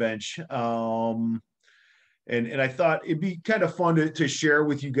potting bench. And I thought it'd be kind of fun to share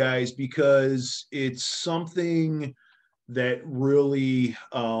with you guys, because it's something that really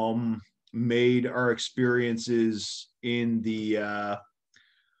made our experiences in the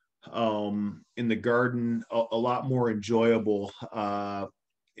garden a lot more enjoyable,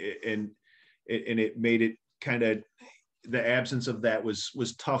 and it made it kind of, the absence of that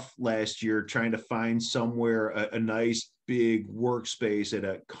was tough last year, trying to find somewhere a nice big workspace at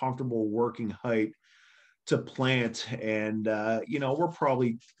a comfortable working height to plant. And we're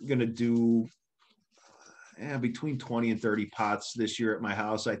probably going to do between 20 and 30 pots this year at my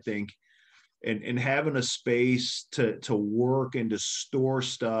house, I think. And having a space to work and to store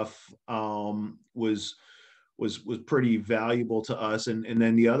stuff was pretty valuable to us. And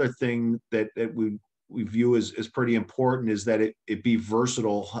then the other thing that we view as pretty important is that it be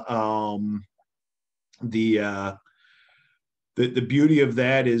versatile. The beauty of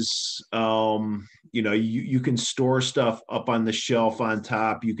that is, you can store stuff up on the shelf on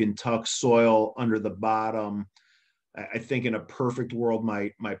top. You can tuck soil under the bottom. I think in a perfect world,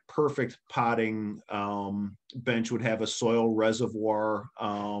 my perfect potting bench would have a soil reservoir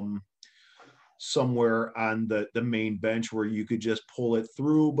somewhere on the main bench where you could just pull it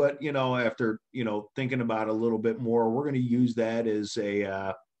through. But, after, thinking about it a little bit more, we're going to use that as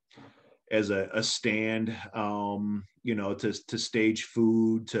a stand, to stage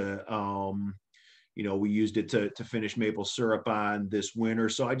food, we used it to finish maple syrup on this winter.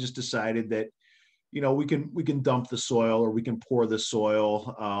 So I just decided that, we can dump the soil, or we can pour the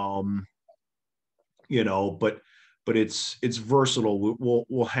soil, but it's versatile.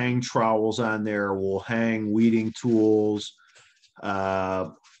 We'll hang trowels on there. We'll hang weeding tools,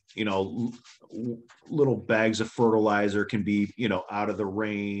 little bags of fertilizer can be, out of the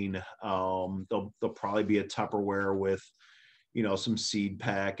rain. There'll probably be a Tupperware with, some seed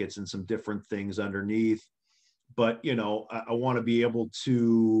packets and some different things underneath. But, I want to be able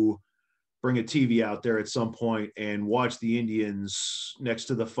to bring a TV out there at some point and watch the Indians next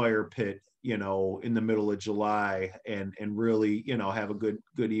to the fire pit, in the middle of July, and really, have a good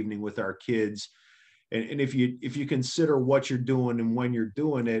evening with our kids. And if you consider what you're doing and when you're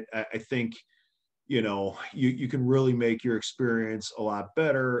doing it, I think, you can really make your experience a lot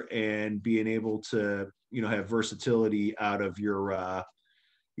better, and being able to, have versatility out of your,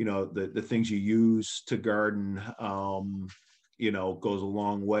 the things you use to garden, goes a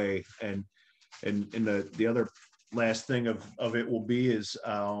long way. And the other last thing of it will be is,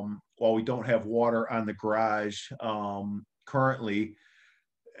 while we don't have water on the garage currently,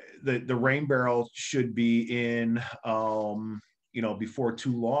 the rain barrel should be in before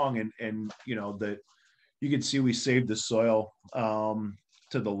too long. And that you can see we saved the soil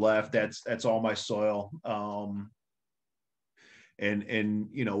to the left. That's all my soil. And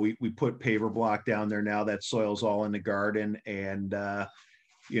we put paver block down there now. That soil's all in the garden. And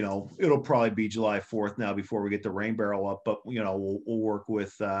it'll probably be July 4th now before we get the rain barrel up, but we'll work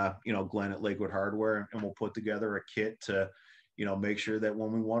with Glenn at Lakewood Hardware, and we'll put together a kit to make sure that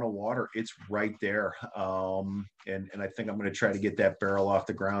when we want to water, it's right there. And I think I'm going to try to get that barrel off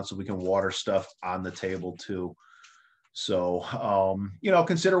the ground so we can water stuff on the table too. So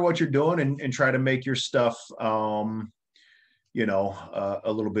consider what you're doing and try to make your stuff a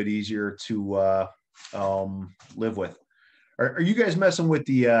little bit easier to live with. Are you guys messing with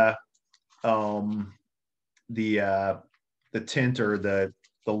the tint or the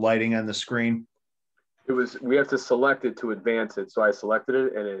lighting on the screen? We have to select it to advance it. So I selected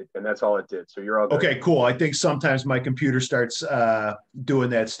it and that's all it did. So you're all good. Okay, cool. I think sometimes my computer starts doing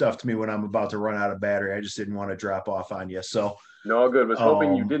that stuff to me when I'm about to run out of battery. I just didn't want to drop off on you. So no, all good. Was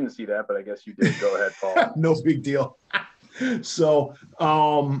hoping you didn't see that, but I guess you did. Go ahead, Paul. No big deal. So,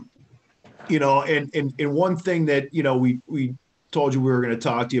 and one thing that, we told you we were going to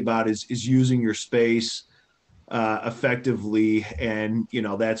talk to you about is using your space effectively. And,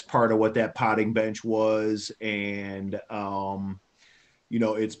 that's part of what that potting bench was. And,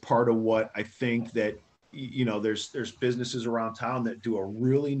 it's part of what I think that, there's businesses around town that do a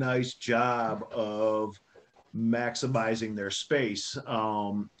really nice job of maximizing their space.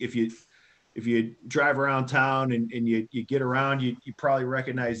 If you drive around town and you get around, you probably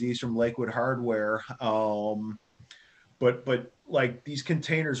recognize these from Lakewood Hardware. But like these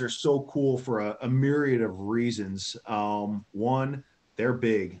containers are so cool for a myriad of reasons. One, they're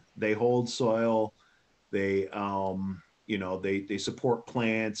big. They hold soil. They they support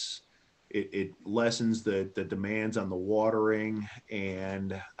plants. It lessens the demands on the watering,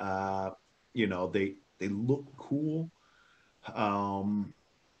 and they look cool.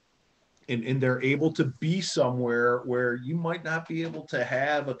 And they're able to be somewhere where you might not be able to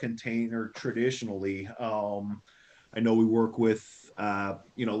have a container traditionally. I know we work with,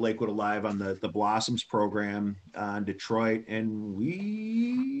 LakewoodAlive on the Blossoms program in Detroit, and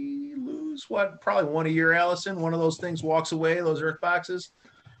we lose probably one a year, Allison. One of those things walks away, those earth boxes.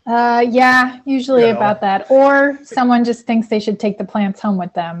 Yeah, usually about that. Or someone just thinks they should take the plants home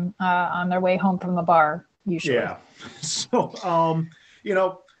with them on their way home from the bar, usually. Yeah. So,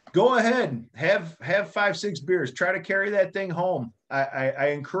 go ahead, have 5-6 beers, try to carry that thing home. I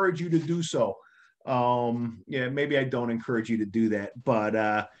encourage you to do so. Maybe I don't encourage you to do that,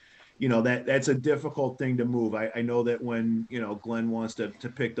 but that's a difficult thing to move. I know that when Glenn wants to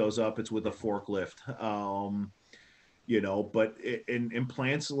pick those up, it's with a forklift. But in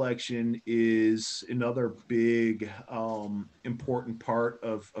plant selection is another big important part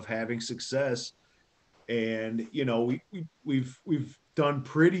of having success. And we've done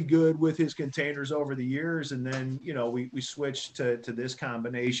pretty good with his containers over the years, and then we switched to this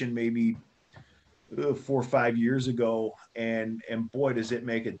combination maybe 4 or 5 years ago, and boy, does it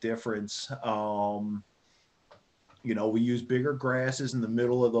make a difference. We use bigger grasses in the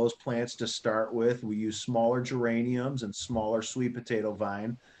middle of those plants to start with. We use smaller geraniums and smaller sweet potato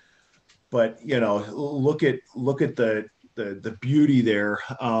vine, but look at the beauty there.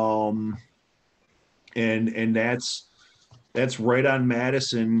 And that's right on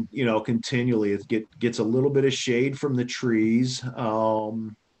Madison, continually. It gets a little bit of shade from the trees, but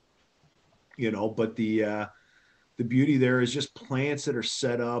the beauty there is just plants that are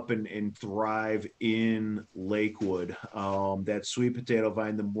set up and thrive in Lakewood. That sweet potato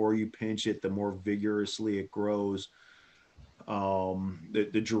vine, the more you pinch it, the more vigorously it grows.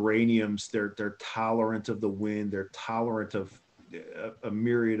 The geraniums, they're tolerant of the wind. They're tolerant of a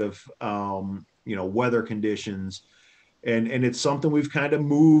myriad of weather conditions, and it's something we've kind of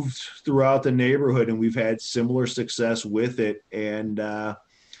moved throughout the neighborhood, and we've had similar success with it. And I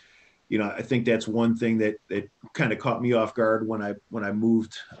think that's one thing that kind of caught me off guard when I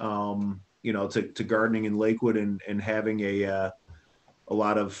moved to gardening in Lakewood and having a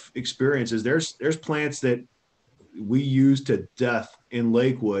lot of experiences. There's plants that we use to death in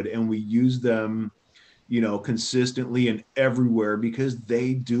Lakewood, and we use them consistently and everywhere because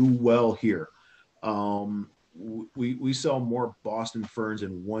they do well here. We sell more Boston ferns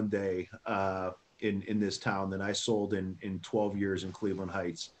in one day in this town than I sold in 12 years in Cleveland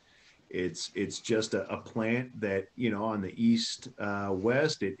Heights. It's just a plant that on the east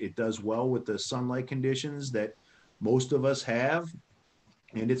west it does well with the sunlight conditions that most of us have,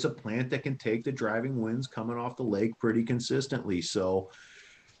 and it's a plant that can take the driving winds coming off the lake pretty consistently. So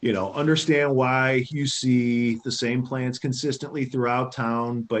understand why you see the same plants consistently throughout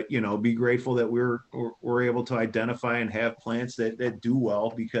town, but, be grateful that we're able to identify and have plants that do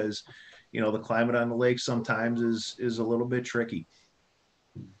well, because, the climate on the lake sometimes is a little bit tricky.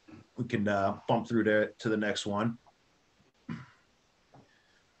 We can bump through to the next one.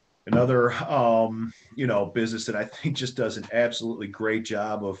 Another, business that I think just does an absolutely great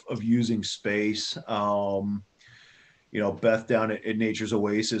job of using space. Beth down at Nature's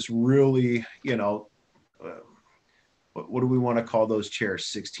Oasis really, what do we want to call those chairs?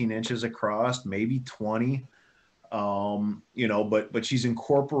 16 inches across, maybe 20. But she's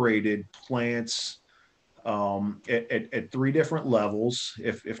incorporated plants at three different levels,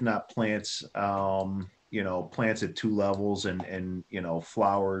 if not plants, plants at two levels, and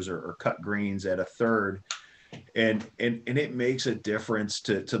flowers or cut greens at a third. And it makes a difference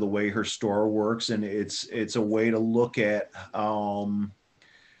to the way her store works. And it's a way to look at, a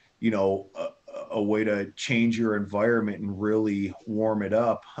way to change your environment and really warm it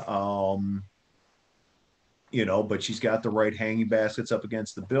up. But she's got the right hanging baskets up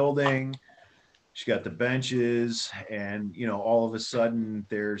against the building. She's got the benches, and, all of a sudden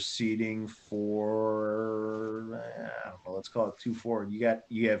there's seating for, let's call it 2-4.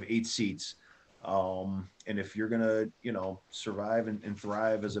 You have 8 seats. And if you're going to, survive and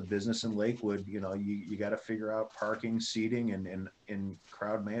thrive as a business in Lakewood, you got to figure out parking, seating, and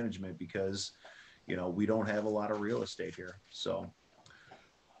crowd management, because, we don't have a lot of real estate here. So,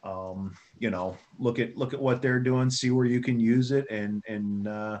 look at what they're doing, see where you can use it, and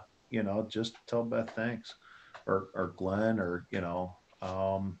just tell Beth thanks, or Glenn, or,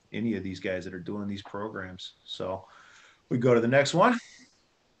 any of these guys that are doing these programs. So we go to the next one.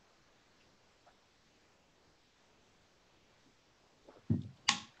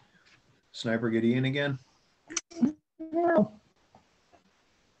 Sniper, get Ian again. No.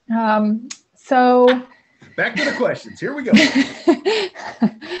 So back to the questions. Here we go.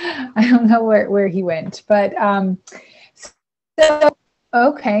 I don't know where he went, but so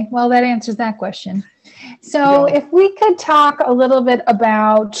okay, well, that answers that question. So if we could talk a little bit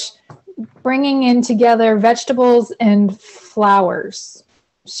about bringing in together vegetables and flowers.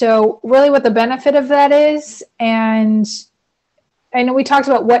 So really what the benefit of that is, and I know we talked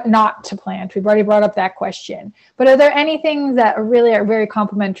about what not to plant. We've already brought up that question. But are there any things that really are very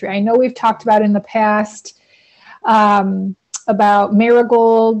complementary? I know we've talked about in the past about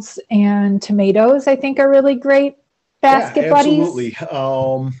marigolds and tomatoes, I think, are really great basket buddies. Absolutely.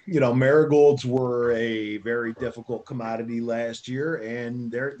 Marigolds were a very difficult commodity last year, and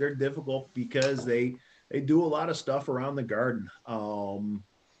they're difficult because they do a lot of stuff around the garden.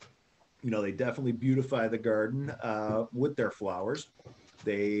 They definitely beautify the garden with their flowers.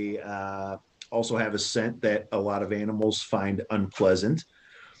 They also have a scent that a lot of animals find unpleasant.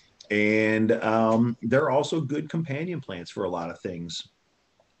 And they're also good companion plants for a lot of things.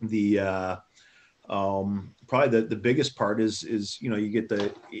 The probably the biggest part is you get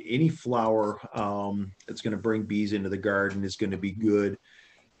any flower that's going to bring bees into the garden is going to be good,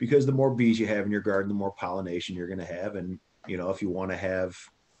 because the more bees you have in your garden, the more pollination you're going to have. And if you want to have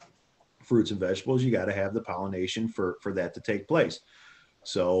fruits and vegetables, you got to have the pollination for that to take place.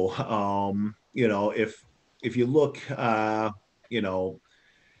 So if you look,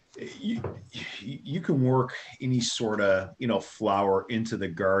 you can work any sort of flower into the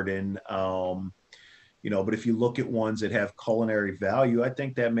garden, but if you look at ones that have culinary value, I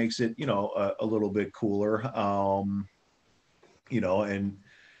think that makes it a little bit cooler, and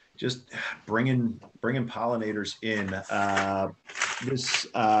just bringing pollinators in.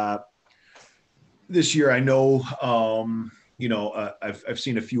 This year, I know, I've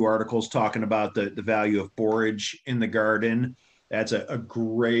seen a few articles talking about the value of borage in the garden. That's a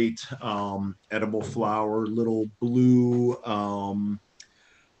great edible flower, little blue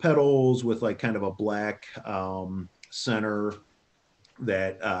petals with like kind of a black center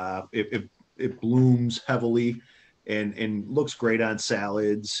that it blooms heavily and looks great on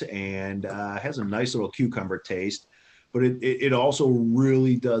salads, and has a nice little cucumber taste. But it also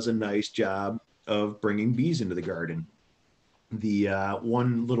really does a nice job of bringing bees into the garden. The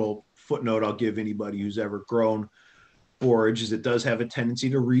one little footnote I'll give anybody who's ever grown borage is it does have a tendency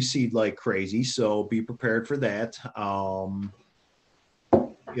to reseed like crazy, so be prepared for that.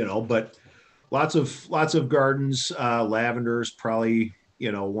 But lots of gardens. Lavender's probably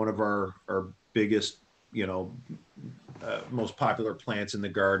one of our biggest most popular plants in the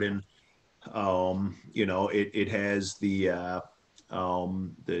garden. It has the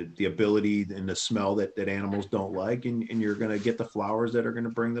ability and the smell that animals don't like, and you're going to get the flowers that are going to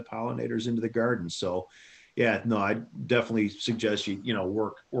bring the pollinators into the garden. So yeah, no, I definitely suggest you know,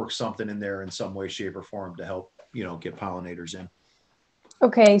 work something in there in some way, shape, or form to help, you know, get pollinators in.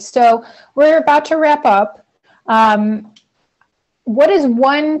 Okay, so we're about to wrap up. What is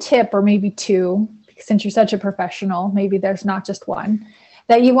one tip, or maybe two, since you're such a professional, maybe there's not just one,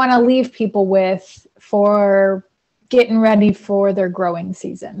 that you want to leave people with for getting ready for their growing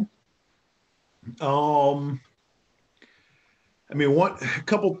season? I mean, a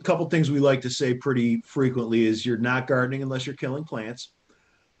couple things we like to say pretty frequently is you're not gardening unless you're killing plants.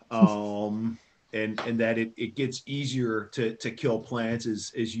 And that it gets easier to kill plants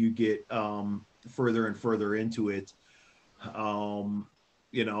as you get further and further into it.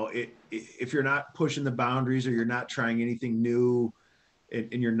 You know, if you're not pushing the boundaries or you're not trying anything new,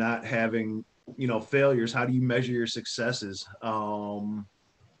 and you're not having, you know, failures, how do you measure your successes? You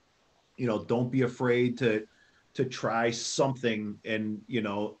know, don't be afraid to try something. And, you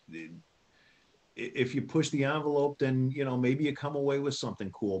know, if you push the envelope, then, you know, maybe you come away with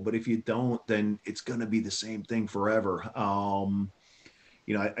something cool. But if you don't, then it's going to be the same thing forever.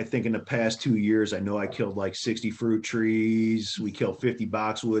 You know, I think in the past 2 years, I know I killed like 60 fruit trees. We killed 50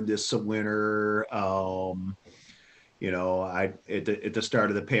 boxwood this winter. You know, at the start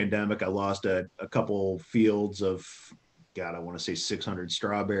of the pandemic, I lost a couple fields of, God, I want to say 600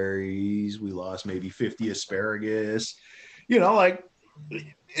 strawberries. We lost maybe 50 asparagus. You know, like,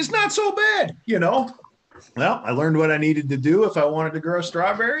 it's not so bad, you know. Well, I learned what I needed to do if I wanted to grow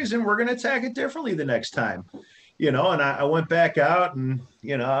strawberries, and we're going to attack it differently the next time, you know. And I went back out, and,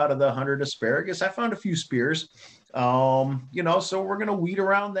 you know, out of the 100 asparagus, I found a few spears. You know, so we're going to weed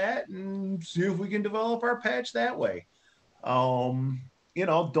around that and see if we can develop our patch that way. You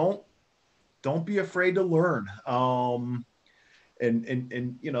know, don't be afraid to learn.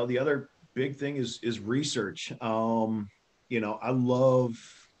 And you know, the other big thing is research. You know, I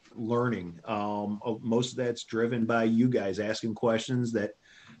love learning. Most of that's driven by you guys asking questions that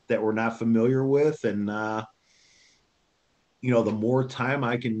we're not familiar with. And you know, the more time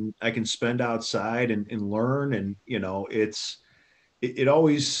I can spend outside and learn, and, you know, it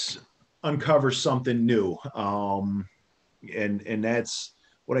always uncovers something new. And that's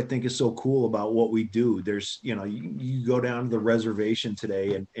what I think is so cool about what we do. There's, you know, you go down to the reservation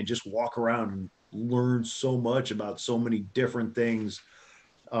today and just walk around and learn so much about so many different things.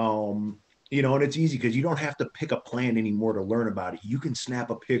 You know, and it's easy because you don't have to pick a plant anymore to learn about it. You can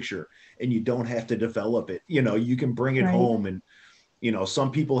snap a picture and you don't have to develop it. You know, you can bring it Right. home. And, you know,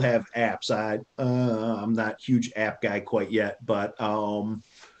 some people have apps. I'm not a huge app guy quite yet, but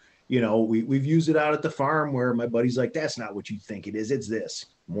you know, we've used it out at the farm where my buddy's like, that's not what you think it is. It's this,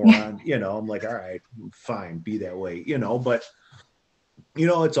 moron. You know, I'm like, all right, fine, be that way, you know. But, you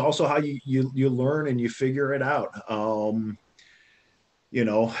know, it's also how you learn and you figure it out. You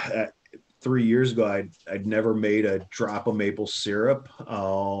know, 3 years ago, I'd never made a drop of maple syrup.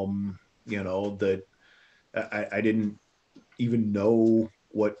 You know, that I didn't even know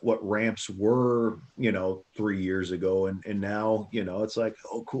what ramps were, you know, 3 years ago. And now, you know, it's like,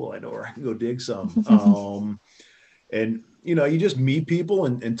 oh, cool, I know where I can go dig some. And, you know, you just meet people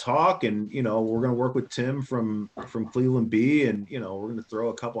and talk. And, you know, we're going to work with Tim from Cleveland Bee, and, you know, we're going to throw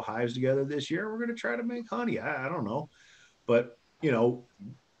a couple hives together this year. We're going to try to make honey. I don't know, but, you know,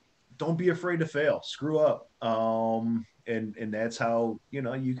 don't be afraid to fail, screw up. And that's how, you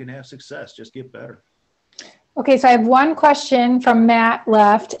know, you can have success. Just get better. Okay, so I have one question from Matt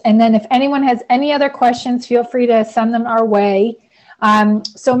left, and then if anyone has any other questions, feel free to send them our way.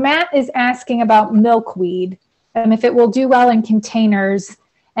 So Matt is asking about milkweed, and if it will do well in containers,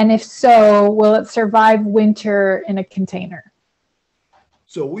 and if so, will it survive winter in a container?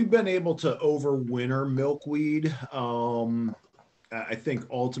 So we've been able to overwinter milkweed. I think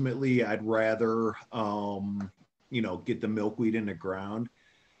ultimately I'd rather, you know, get the milkweed in the ground.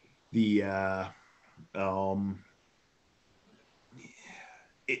 It's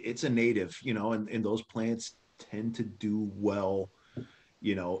a native, you know, and those plants tend to do well,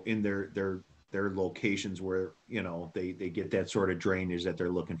 you know, in their locations where, you know, they get that sort of drainage that they're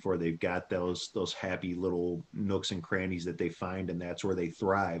looking for. They've got those happy little nooks and crannies that they find, and that's where they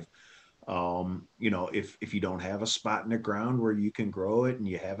thrive. You know, if you don't have a spot in the ground where you can grow it and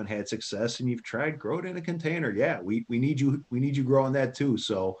you haven't had success and you've tried, grow it in a container. Yeah, we need you growing that too.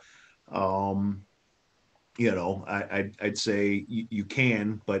 So, you know, I'd say you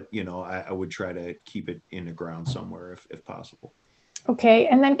can, but, you know, I would try to keep it in the ground somewhere if possible. Okay,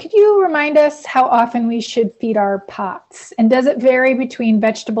 and then could you remind us how often we should feed our pots? And does it vary between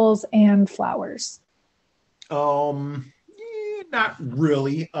vegetables and flowers? Not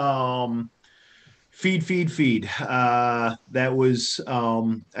really. Feed. That was,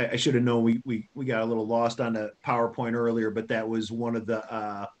 I should have known we got a little lost on the PowerPoint earlier, but that was one of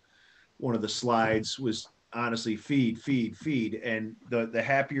the slides was honestly feed. And the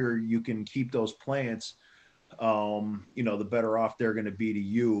happier you can keep those plants, the better off they're going to be to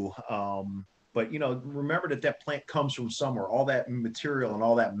you. But, remember that plant comes from somewhere. All that material and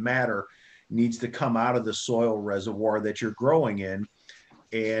all that matter needs to come out of the soil reservoir that you're growing in.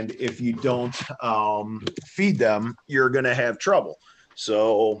 And if you don't feed them, you're going to have trouble.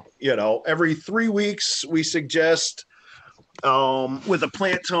 So, every 3 weeks, we suggest with a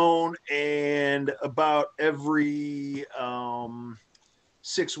plant tone, and about every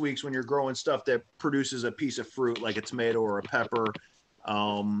 6 weeks when you're growing stuff that produces a piece of fruit like a tomato or a pepper,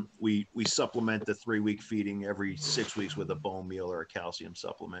 we supplement the 3-week feeding every 6 weeks with a bone meal or a calcium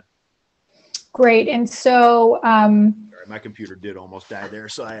supplement. Great. And so, sorry, my computer did almost die there,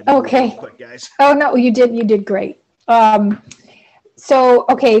 so I had to okay. move real quick, guys. Oh no, you did great. So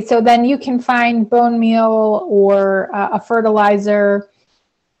then you can find bone meal or a fertilizer.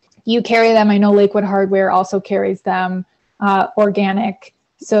 You carry them. I know Lakewood Hardware also carries them, organic.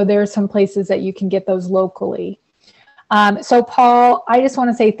 So there are some places that you can get those locally. So Paul, I just want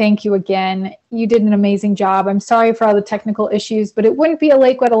to say thank you again. You did an amazing job. I'm sorry for all the technical issues, but it wouldn't be a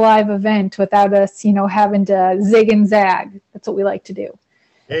Lakewood Alive event without us, having to zig and zag. That's what we like to do.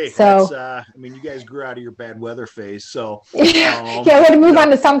 Hey, so you guys grew out of your bad weather phase, so yeah, we had to move on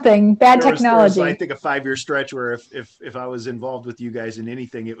to something. Bad technology. There was, I think, a 5-year stretch where if I was involved with you guys in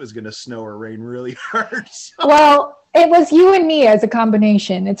anything, it was going to snow or rain really hard. So. Well, it was you and me as a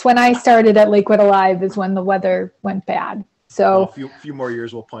combination. It's when I started at Lakewood Alive is when the weather went bad. So a few more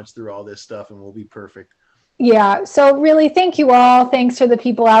years, we'll punch through all this stuff and we'll be perfect. Yeah. So really, thank you all. Thanks for the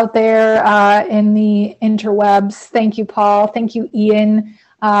people out there in the interwebs. Thank you, Paul. Thank you, Ian.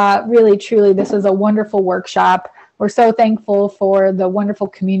 Really, truly, this was a wonderful workshop. We're so thankful for the wonderful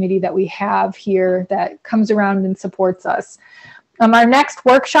community that we have here that comes around and supports us. Our next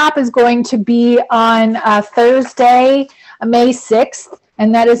workshop is going to be on Thursday, May 6th,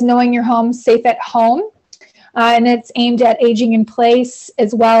 and that is Knowing Your Home Safe at Home. And it's aimed at aging in place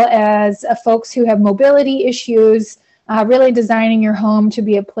as well as folks who have mobility issues, really designing your home to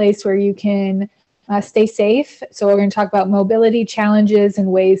be a place where you can stay safe. So we're going to talk about mobility challenges and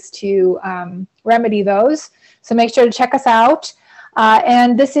ways to remedy those. So make sure to check us out.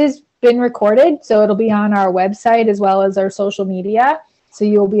 And this has been recorded, so it'll be on our website as well as our social media. So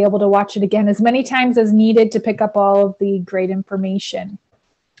you'll be able to watch it again as many times as needed to pick up all of the great information.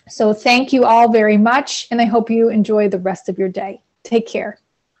 So thank you all very much, and I hope you enjoy the rest of your day. Take care.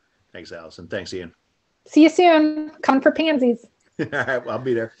 Thanks, Allison. Thanks, Ian. See you soon. Coming for pansies. All right, well, I'll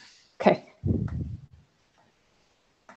be there. Okay.